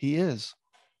 He is.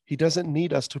 He doesn't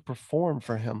need us to perform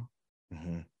for him.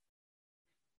 Mm-hmm.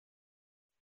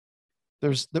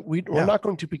 We're not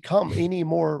going to become any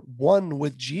more one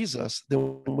with Jesus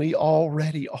than we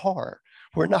already are.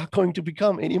 We're not going to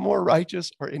become any more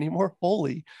righteous or any more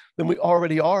holy than we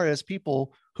already are as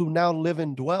people who now live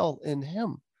and dwell in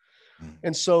him. Mm-hmm.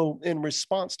 And so in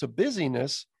response to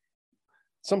busyness,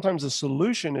 sometimes the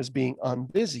solution is being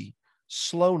unbusy.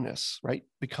 Slowness, right,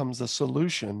 becomes the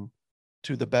solution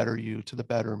to the better you, to the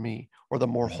better me, or the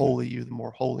more holy you, the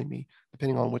more holy me,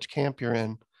 depending on which camp you're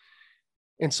in.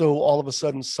 And so all of a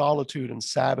sudden, solitude and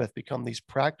Sabbath become these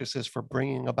practices for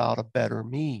bringing about a better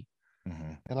me.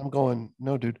 Mm-hmm. And I'm going,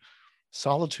 no, dude,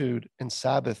 solitude and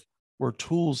Sabbath were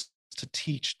tools to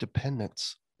teach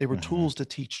dependence. They were tools to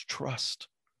teach trust.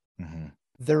 Mm-hmm.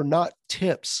 They're not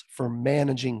tips for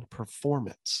managing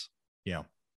performance. Yeah.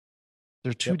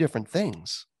 They're two different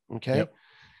things. Okay. Yep.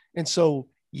 And so,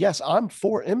 yes, I'm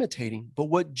for imitating, but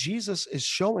what Jesus is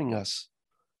showing us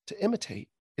to imitate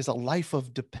is a life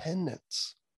of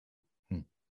dependence.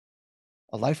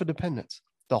 A life of dependence.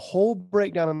 The whole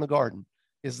breakdown in the garden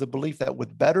is the belief that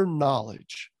with better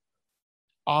knowledge,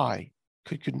 I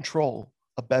could control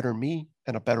a better me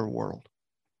and a better world.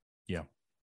 Yeah.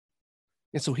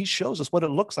 And so he shows us what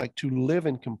it looks like to live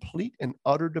in complete and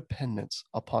utter dependence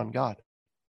upon God,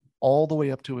 all the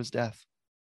way up to his death.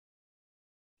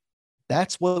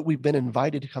 That's what we've been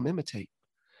invited to come imitate.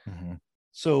 Mm-hmm.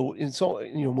 So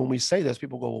when we say this,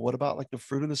 people go, well, what about like the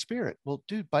fruit of the Spirit? Well,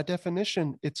 dude, by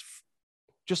definition, it's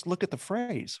just look at the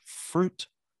phrase, fruit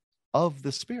of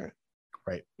the Spirit.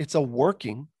 Right. It's a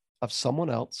working of someone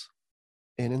else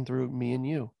in and through me and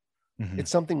you. Mm-hmm.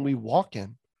 It's something we walk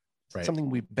in. It's something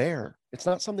we bear. It's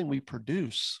not something we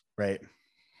produce. Right.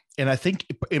 And I think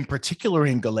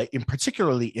particularly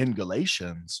in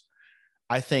Galatians,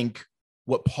 I think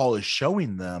what Paul is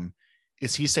showing them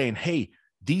is he's saying, hey,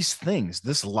 these things,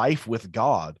 this life with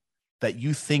God that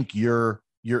you think you're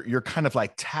kind of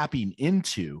like tapping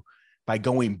into by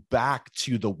going back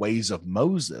to the ways of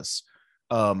Moses.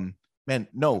 Man,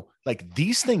 no, like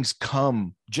these things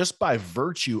come just by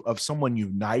virtue of someone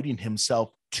uniting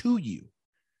himself to you.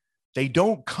 They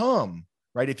don't come,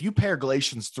 right? If you pair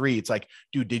Galatians 3, it's like,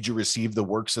 dude, did you receive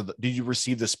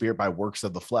the Spirit by works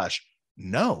of the flesh?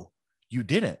 No, you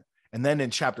didn't. And then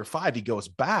in chapter 5, he goes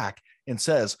back and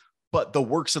says, but the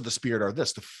works of the Spirit are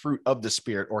this, the fruit of the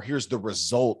Spirit, or here's the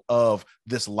result of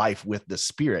this life with the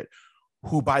Spirit,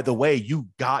 who, by the way, you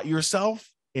got yourself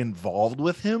involved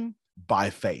with him by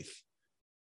faith,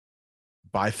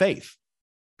 by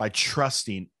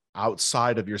trusting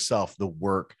outside of yourself the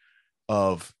work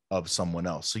of someone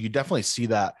else. So you definitely see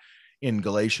that in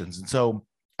Galatians. And so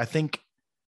I think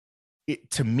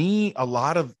to me, a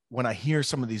lot of when I hear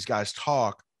some of these guys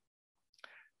talk,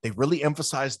 they really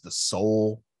emphasize the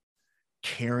soul,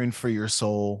 caring for your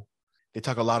soul. They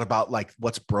talk a lot about like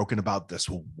what's broken about this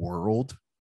world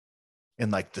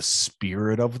and like the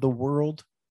spirit of the world,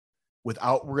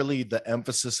 without really the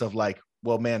emphasis of like,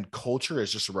 well, man, culture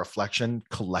is just a reflection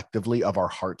collectively of our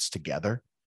hearts together.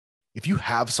 If you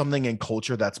have something in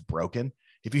culture that's broken,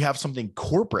 if you have something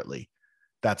corporately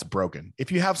that's broken.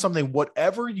 If you have something,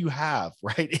 whatever you have,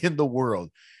 right, in the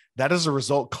world, that is a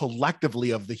result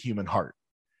collectively of the human heart.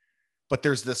 But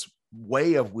there's this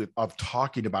way of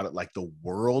talking about it like the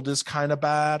world is kind of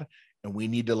bad and we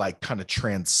need to like kind of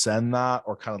transcend that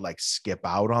or kind of like skip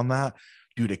out on that.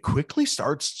 Dude, it quickly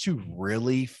starts to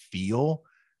really feel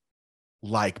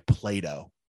like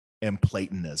Plato and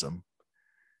Platonism.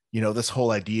 You know, this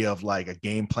whole idea of like a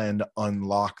game plan to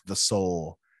unlock the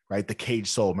soul, right? The caged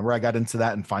soul. Remember I got into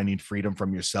that in Finding Freedom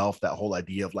from Yourself, that whole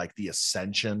idea of like the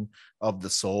ascension of the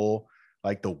soul,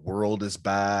 like the world is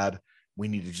bad. We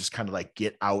need to just kind of like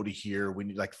get out of here. We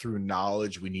need like through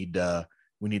knowledge, we need to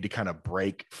kind of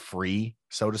break free,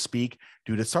 so to speak.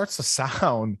 Dude, it starts to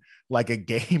sound like a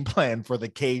game plan for the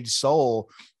caged soul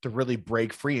to really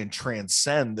break free and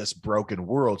transcend this broken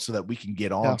world so that we can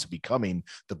get on to becoming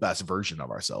the best version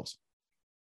of ourselves.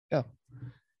 Yeah.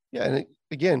 Yeah. And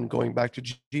again, going back to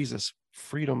Jesus,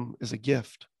 freedom is a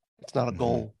gift. It's not a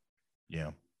goal.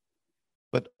 Yeah.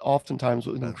 But oftentimes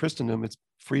in Christendom, it's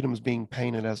freedom is being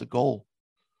painted as a goal.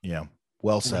 Yeah.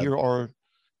 Well said. And here are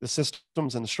the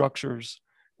systems and the structures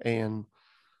and,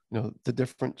 the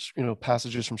different,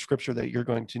 passages from scripture that you're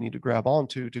going to need to grab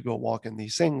onto to go walk in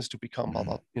these things to become blah,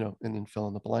 blah, and then fill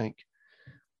in the blank.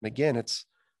 And again,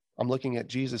 I'm looking at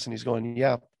Jesus and he's going,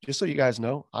 yeah, just so you guys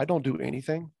know, I don't do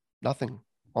anything, nothing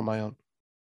on my own.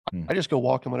 I just go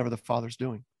walk in whatever the Father's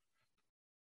doing.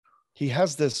 He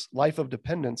has this life of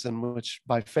dependence in which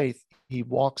by faith, he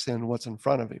walks in what's in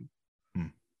front of him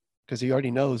because he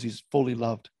already knows he's fully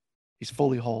loved. He's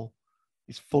fully whole.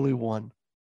 He's fully one,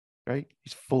 right?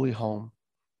 He's fully home.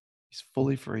 He's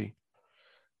fully free.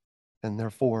 And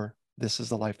therefore, this is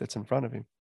the life that's in front of him.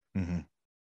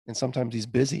 And sometimes he's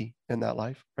busy in that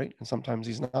life, right? And sometimes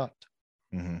he's not.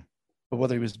 But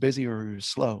whether he was busy or he was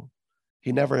slow,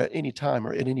 he never at any time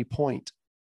or at any point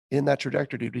in that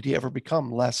trajectory did he ever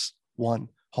become less one,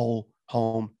 whole,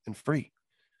 home, and free.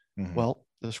 Well,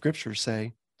 the scriptures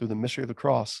say through the mystery of the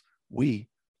cross, we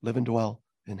live and dwell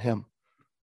in him.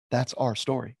 That's our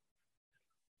story.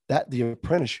 That the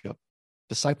apprenticeship,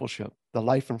 discipleship, the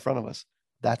life in front of us,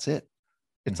 that's it.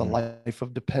 It's a life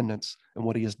of dependence and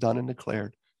what he has done and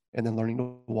declared, and then learning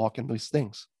to walk in these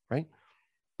things, right?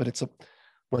 But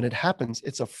when it happens,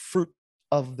 it's a fruit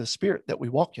of the Spirit that we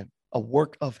walk in, a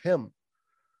work of him.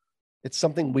 It's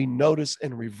something we notice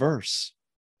in reverse.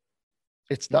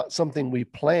 It's not something we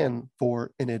plan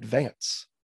for in advance.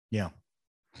 Yeah.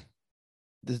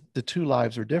 The two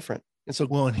lives are different. And so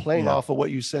playing off of what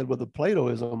you said with the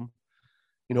Platoism,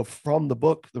 from the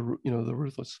book, the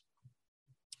Ruthless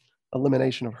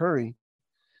Elimination of Hurry,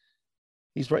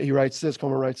 he writes this,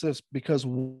 Comer writes this, because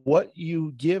what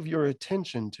you give your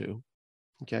attention to,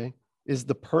 okay, is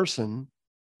the person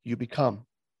you become.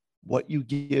 What you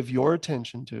give your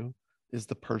attention to is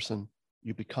the person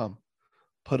you become.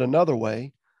 Put another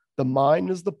way, the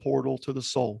mind is the portal to the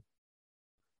soul.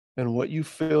 And what you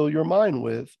fill your mind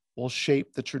with will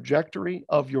shape the trajectory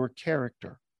of your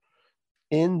character.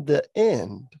 In the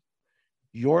end,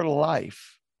 your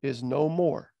life is no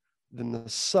more than the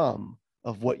sum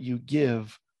of what you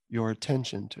give your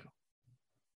attention to.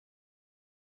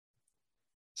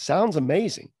 Sounds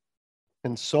amazing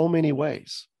in so many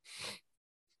ways.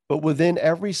 But within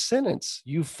every sentence,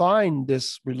 you find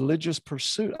this religious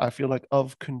pursuit, I feel like,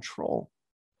 of control.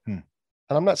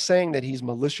 And I'm not saying that he's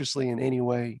maliciously in any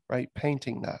way, right,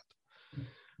 painting that.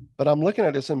 But I'm looking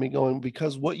at this and me going,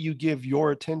 because what you give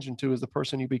your attention to is the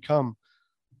person you become.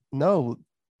 No,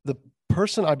 the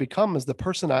person I become is the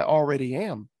person I already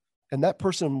am. And that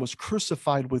person was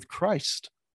crucified with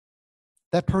Christ.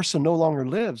 That person no longer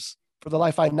lives. For the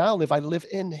life I now live, I live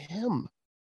in him.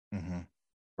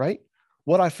 Right?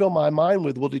 What I fill my mind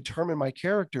with will determine my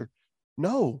character.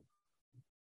 No.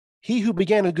 He who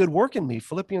began a good work in me,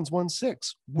 Philippians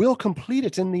 1:6, will complete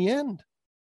it in the end.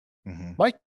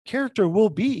 My character will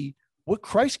be what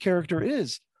Christ's character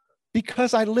is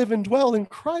because I live and dwell in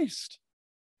Christ.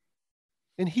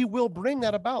 And he will bring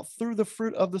that about through the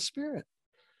fruit of the Spirit.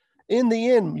 In the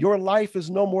end, your life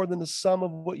is no more than the sum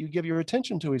of what you give your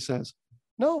attention to, he says.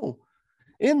 No.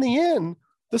 In the end,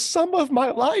 the sum of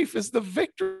my life is the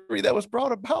victory that was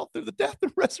brought about through the death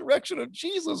and resurrection of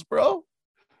Jesus, bro.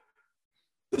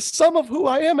 The sum of who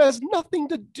I am has nothing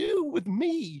to do with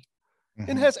me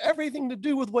and has everything to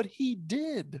do with what he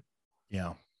did.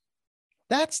 Yeah.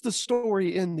 That's the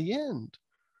story in the end.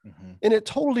 And it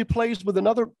totally plays with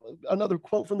another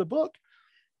quote from the book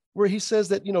where he says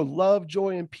that, love,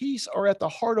 joy, and peace are at the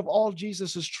heart of all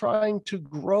Jesus is trying to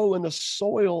grow in the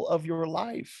soil of your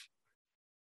life.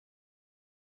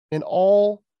 And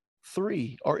all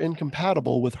three are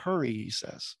incompatible with hurry, he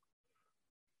says.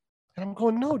 And I'm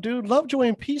going, no, dude, love, joy,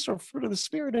 and peace are fruit of the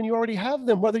Spirit, and you already have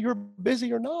them, whether you're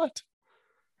busy or not.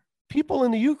 People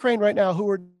in the Ukraine right now who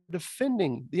are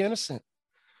defending the innocent.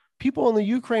 People in the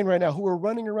Ukraine right now who are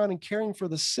running around and caring for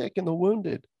the sick and the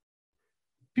wounded.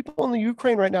 People in the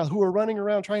Ukraine right now who are running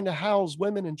around trying to house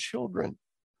women and children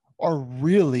are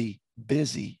really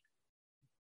busy.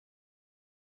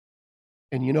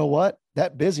 And you know what?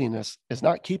 That busyness is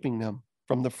not keeping them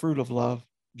from the fruit of love,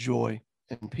 joy,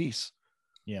 and peace.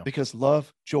 Yeah. Because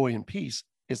love, joy, and peace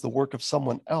is the work of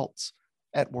someone else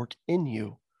at work in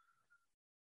you.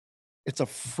 It's a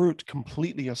fruit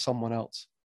completely of someone else.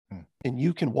 And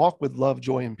you can walk with love,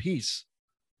 joy, and peace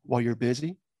while you're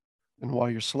busy and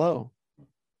while you're slow.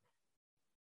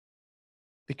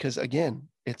 Because again,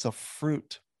 it's a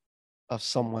fruit of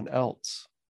someone else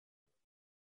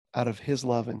out of his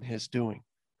love and his doing.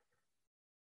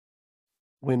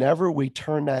 Whenever we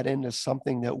turn that into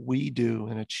something that we do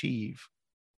and achieve,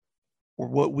 or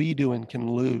what we do and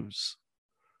can lose,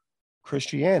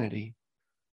 Christianity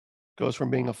goes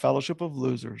from being a fellowship of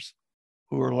losers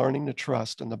who are learning to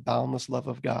trust in the boundless love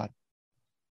of God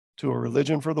to a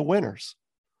religion for the winners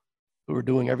who are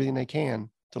doing everything they can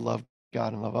to love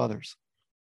God and love others.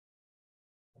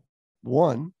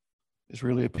 One is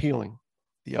really appealing.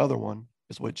 The other one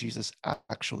is what Jesus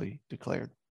actually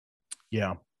declared.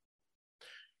 Yeah.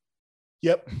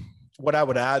 Yep. What I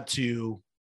would add to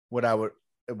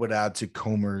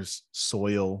Comer's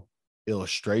soil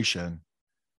illustration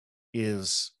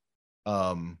is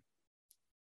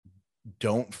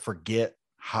don't forget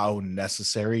how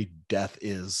necessary death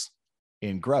is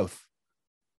in growth,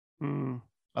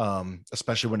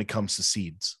 especially when it comes to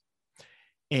seeds.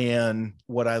 And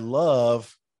what I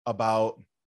love about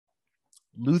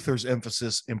Luther's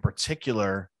emphasis in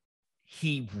particular,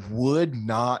 he would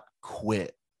not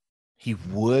quit. He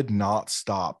would not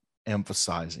stop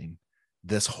emphasizing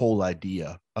this whole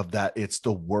idea of that it's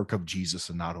the work of Jesus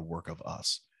and not a work of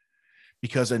us.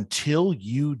 Because until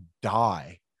you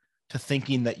die to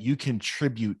thinking that you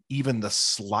contribute even the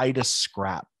slightest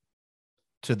scrap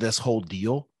to this whole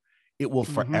deal, it will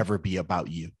forever be about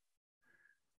you.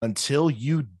 Until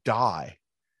you die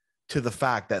to the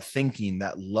fact that thinking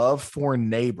that love for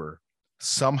neighbor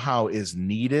somehow is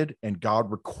needed and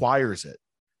God requires it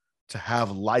to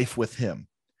have life with him,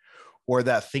 or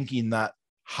that thinking that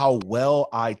how well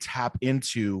I tap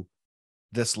into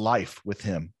this life with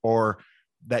him, or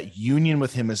that union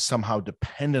with him is somehow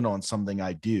dependent on something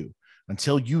I do,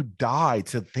 until you die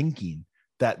to thinking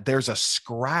that there's a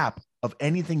scrap of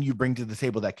anything you bring to the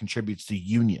table that contributes to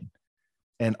union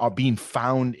and are being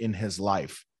found in his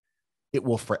life, it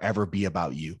will forever be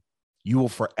about you. You will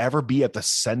forever be at the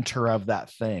center of that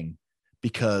thing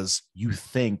because you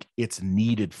think it's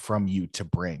needed from you to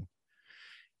bring.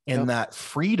 And that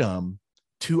freedom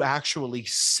to actually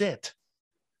sit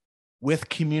with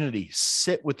community,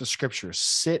 sit with the scriptures,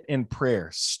 sit in prayer,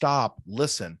 stop,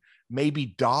 listen, maybe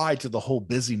die to the whole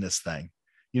busyness thing.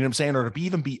 You know what I'm saying? Or to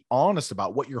even be honest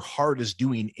about what your heart is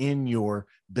doing in your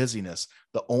busyness.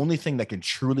 The only thing that can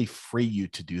truly free you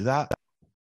to do that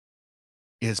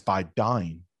is by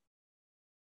dying.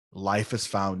 Life is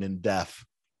found in death.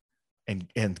 And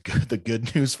the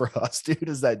good news for us, dude,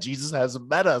 is that Jesus has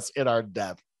met us in our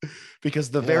death,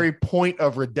 because the very point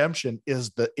of redemption is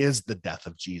the death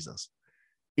of Jesus.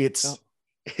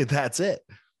 That's it.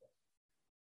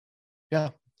 Yeah.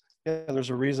 There's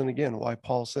a reason again why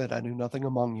Paul said, I knew nothing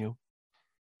among you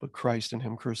but Christ and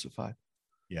him crucified.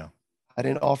 Yeah. I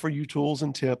didn't offer you tools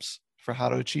and tips for how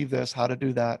to achieve this, how to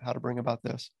do that, how to bring about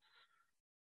this.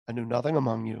 I knew nothing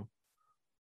among you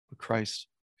but Christ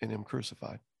and him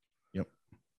crucified. Yep.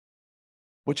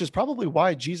 Which is probably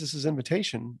why Jesus'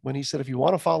 invitation, when he said, if you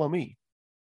want to follow me,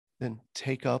 then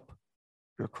take up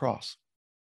your cross.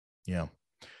 Yeah.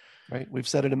 Right. We've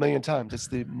said it a million times. It's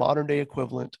the modern day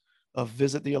equivalent of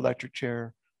visit the electric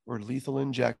chair or lethal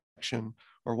injection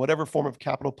or whatever form of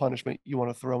capital punishment you want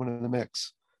to throw into the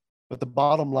mix. But the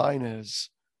bottom line is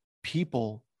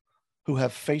people who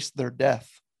have faced their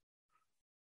death,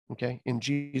 okay, in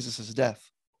Jesus's death,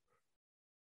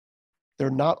 they're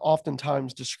not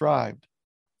oftentimes described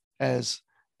as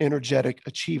energetic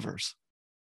achievers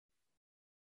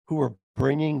who are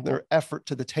bringing their effort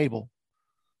to the table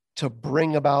to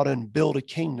bring about and build a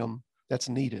kingdom that's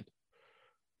needed.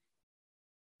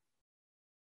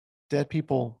 Dead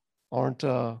people aren't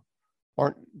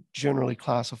generally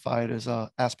classified as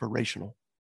aspirational.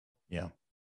 Yeah.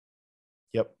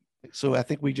 Yep. So I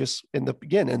think we just, in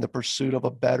the pursuit of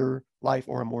a better life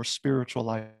or a more spiritual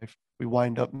life, we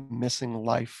wind up missing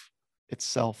life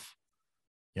itself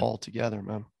altogether,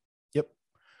 man. Yep.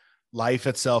 Life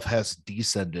itself has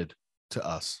descended to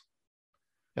us.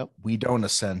 Yep. We don't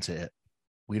ascend to it.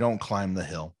 We don't climb the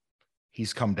hill.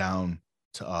 He's come down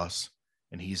to us,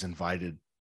 and he's invited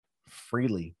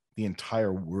freely the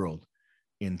entire world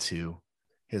into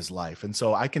his life. And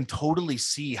so I can totally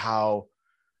see how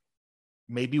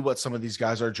maybe what some of these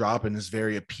guys are dropping is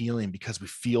very appealing, because we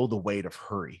feel the weight of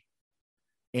hurry.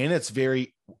 And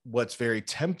what's very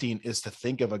tempting is to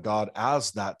think of a God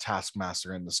as that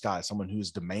taskmaster in the sky, someone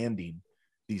who's demanding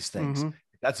these things. Mm-hmm.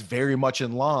 That's very much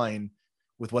in line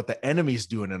with what the enemy's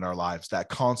doing in our lives, that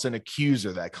constant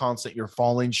accuser, that constant you're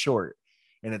falling short.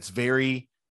 And it's very,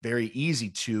 very easy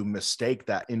to mistake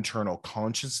that internal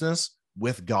consciousness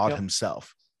with God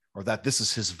himself, or that this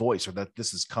is his voice, or that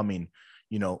this is coming,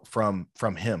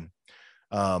 from him.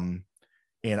 And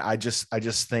I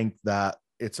just think that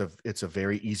it's a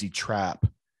very easy trap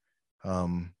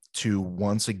to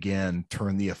once again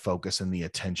turn the focus and the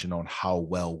attention on how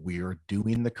well we're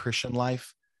doing the Christian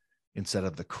life instead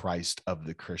of the Christ of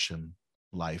the Christian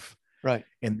life. Right.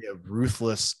 And the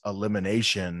ruthless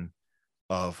elimination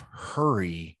of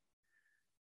hurry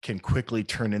can quickly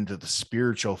turn into the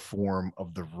spiritual form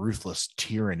of the ruthless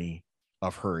tyranny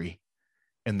of hurry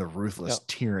and the ruthless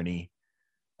tyranny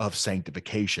of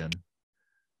sanctification.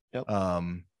 Yep.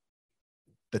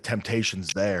 The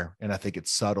temptation's there, and I think it's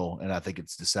subtle, and I think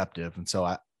it's deceptive. And so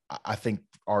I think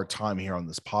our time here on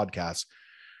this podcast,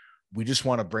 we just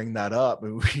want to bring that up.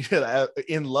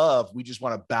 In love, we just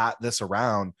want to bat this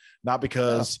around, not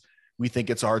because we think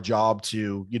it's our job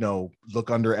to, look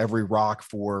under every rock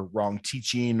for wrong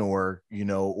teaching, or we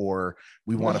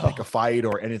want to pick a fight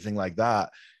or anything like that.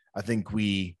 I think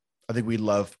we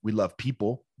love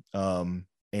people,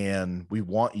 and we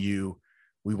want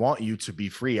you to be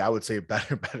free. I would say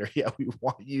better. Yeah. We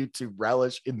want you to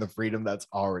relish in the freedom that's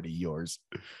already yours.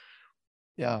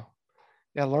 Yeah.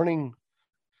 Yeah. Learning,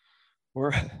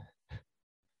 we're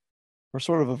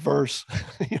sort of averse,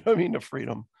 to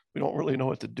freedom. We don't really know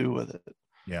what to do with it.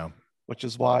 Yeah. Which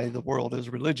is why the world is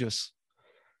religious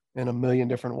in a million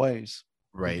different ways.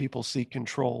 Right. People seek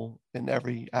control in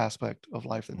every aspect of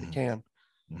life that they can.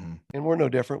 Mm-hmm. And we're no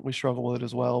different. We struggle with it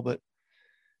as well. But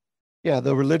yeah,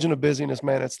 the religion of busyness,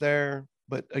 man, it's there.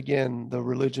 But again, the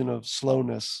religion of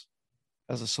slowness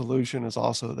as a solution is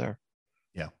also there.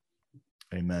 Yeah.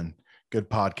 Amen. Good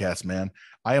podcast, man.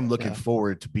 I am looking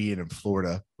forward to being in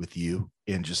Florida with you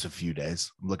in just a few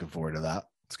days. I'm looking forward to that.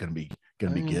 It's going to be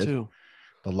good. Too.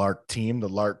 The Lark team, the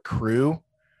Lark crew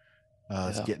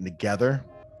is getting together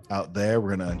out there.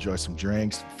 We're going to enjoy some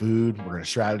drinks, food. We're going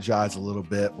to strategize a little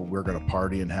bit, but we're going to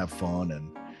party and have fun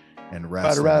and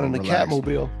rest. Ride around in the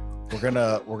Catmobile. We're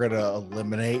gonna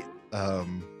eliminate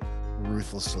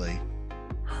ruthlessly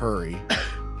hurry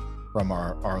from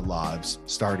our lives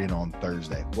starting on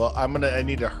Thursday. Well, I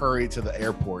need to hurry to the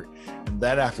airport, and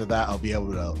then after that I'll be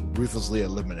able to ruthlessly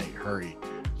eliminate hurry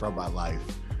from my life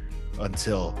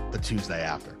until the Tuesday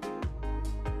after.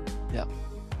 Yeah.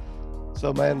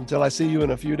 So man, until I see you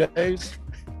in a few days.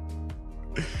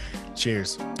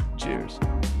 Cheers. Cheers.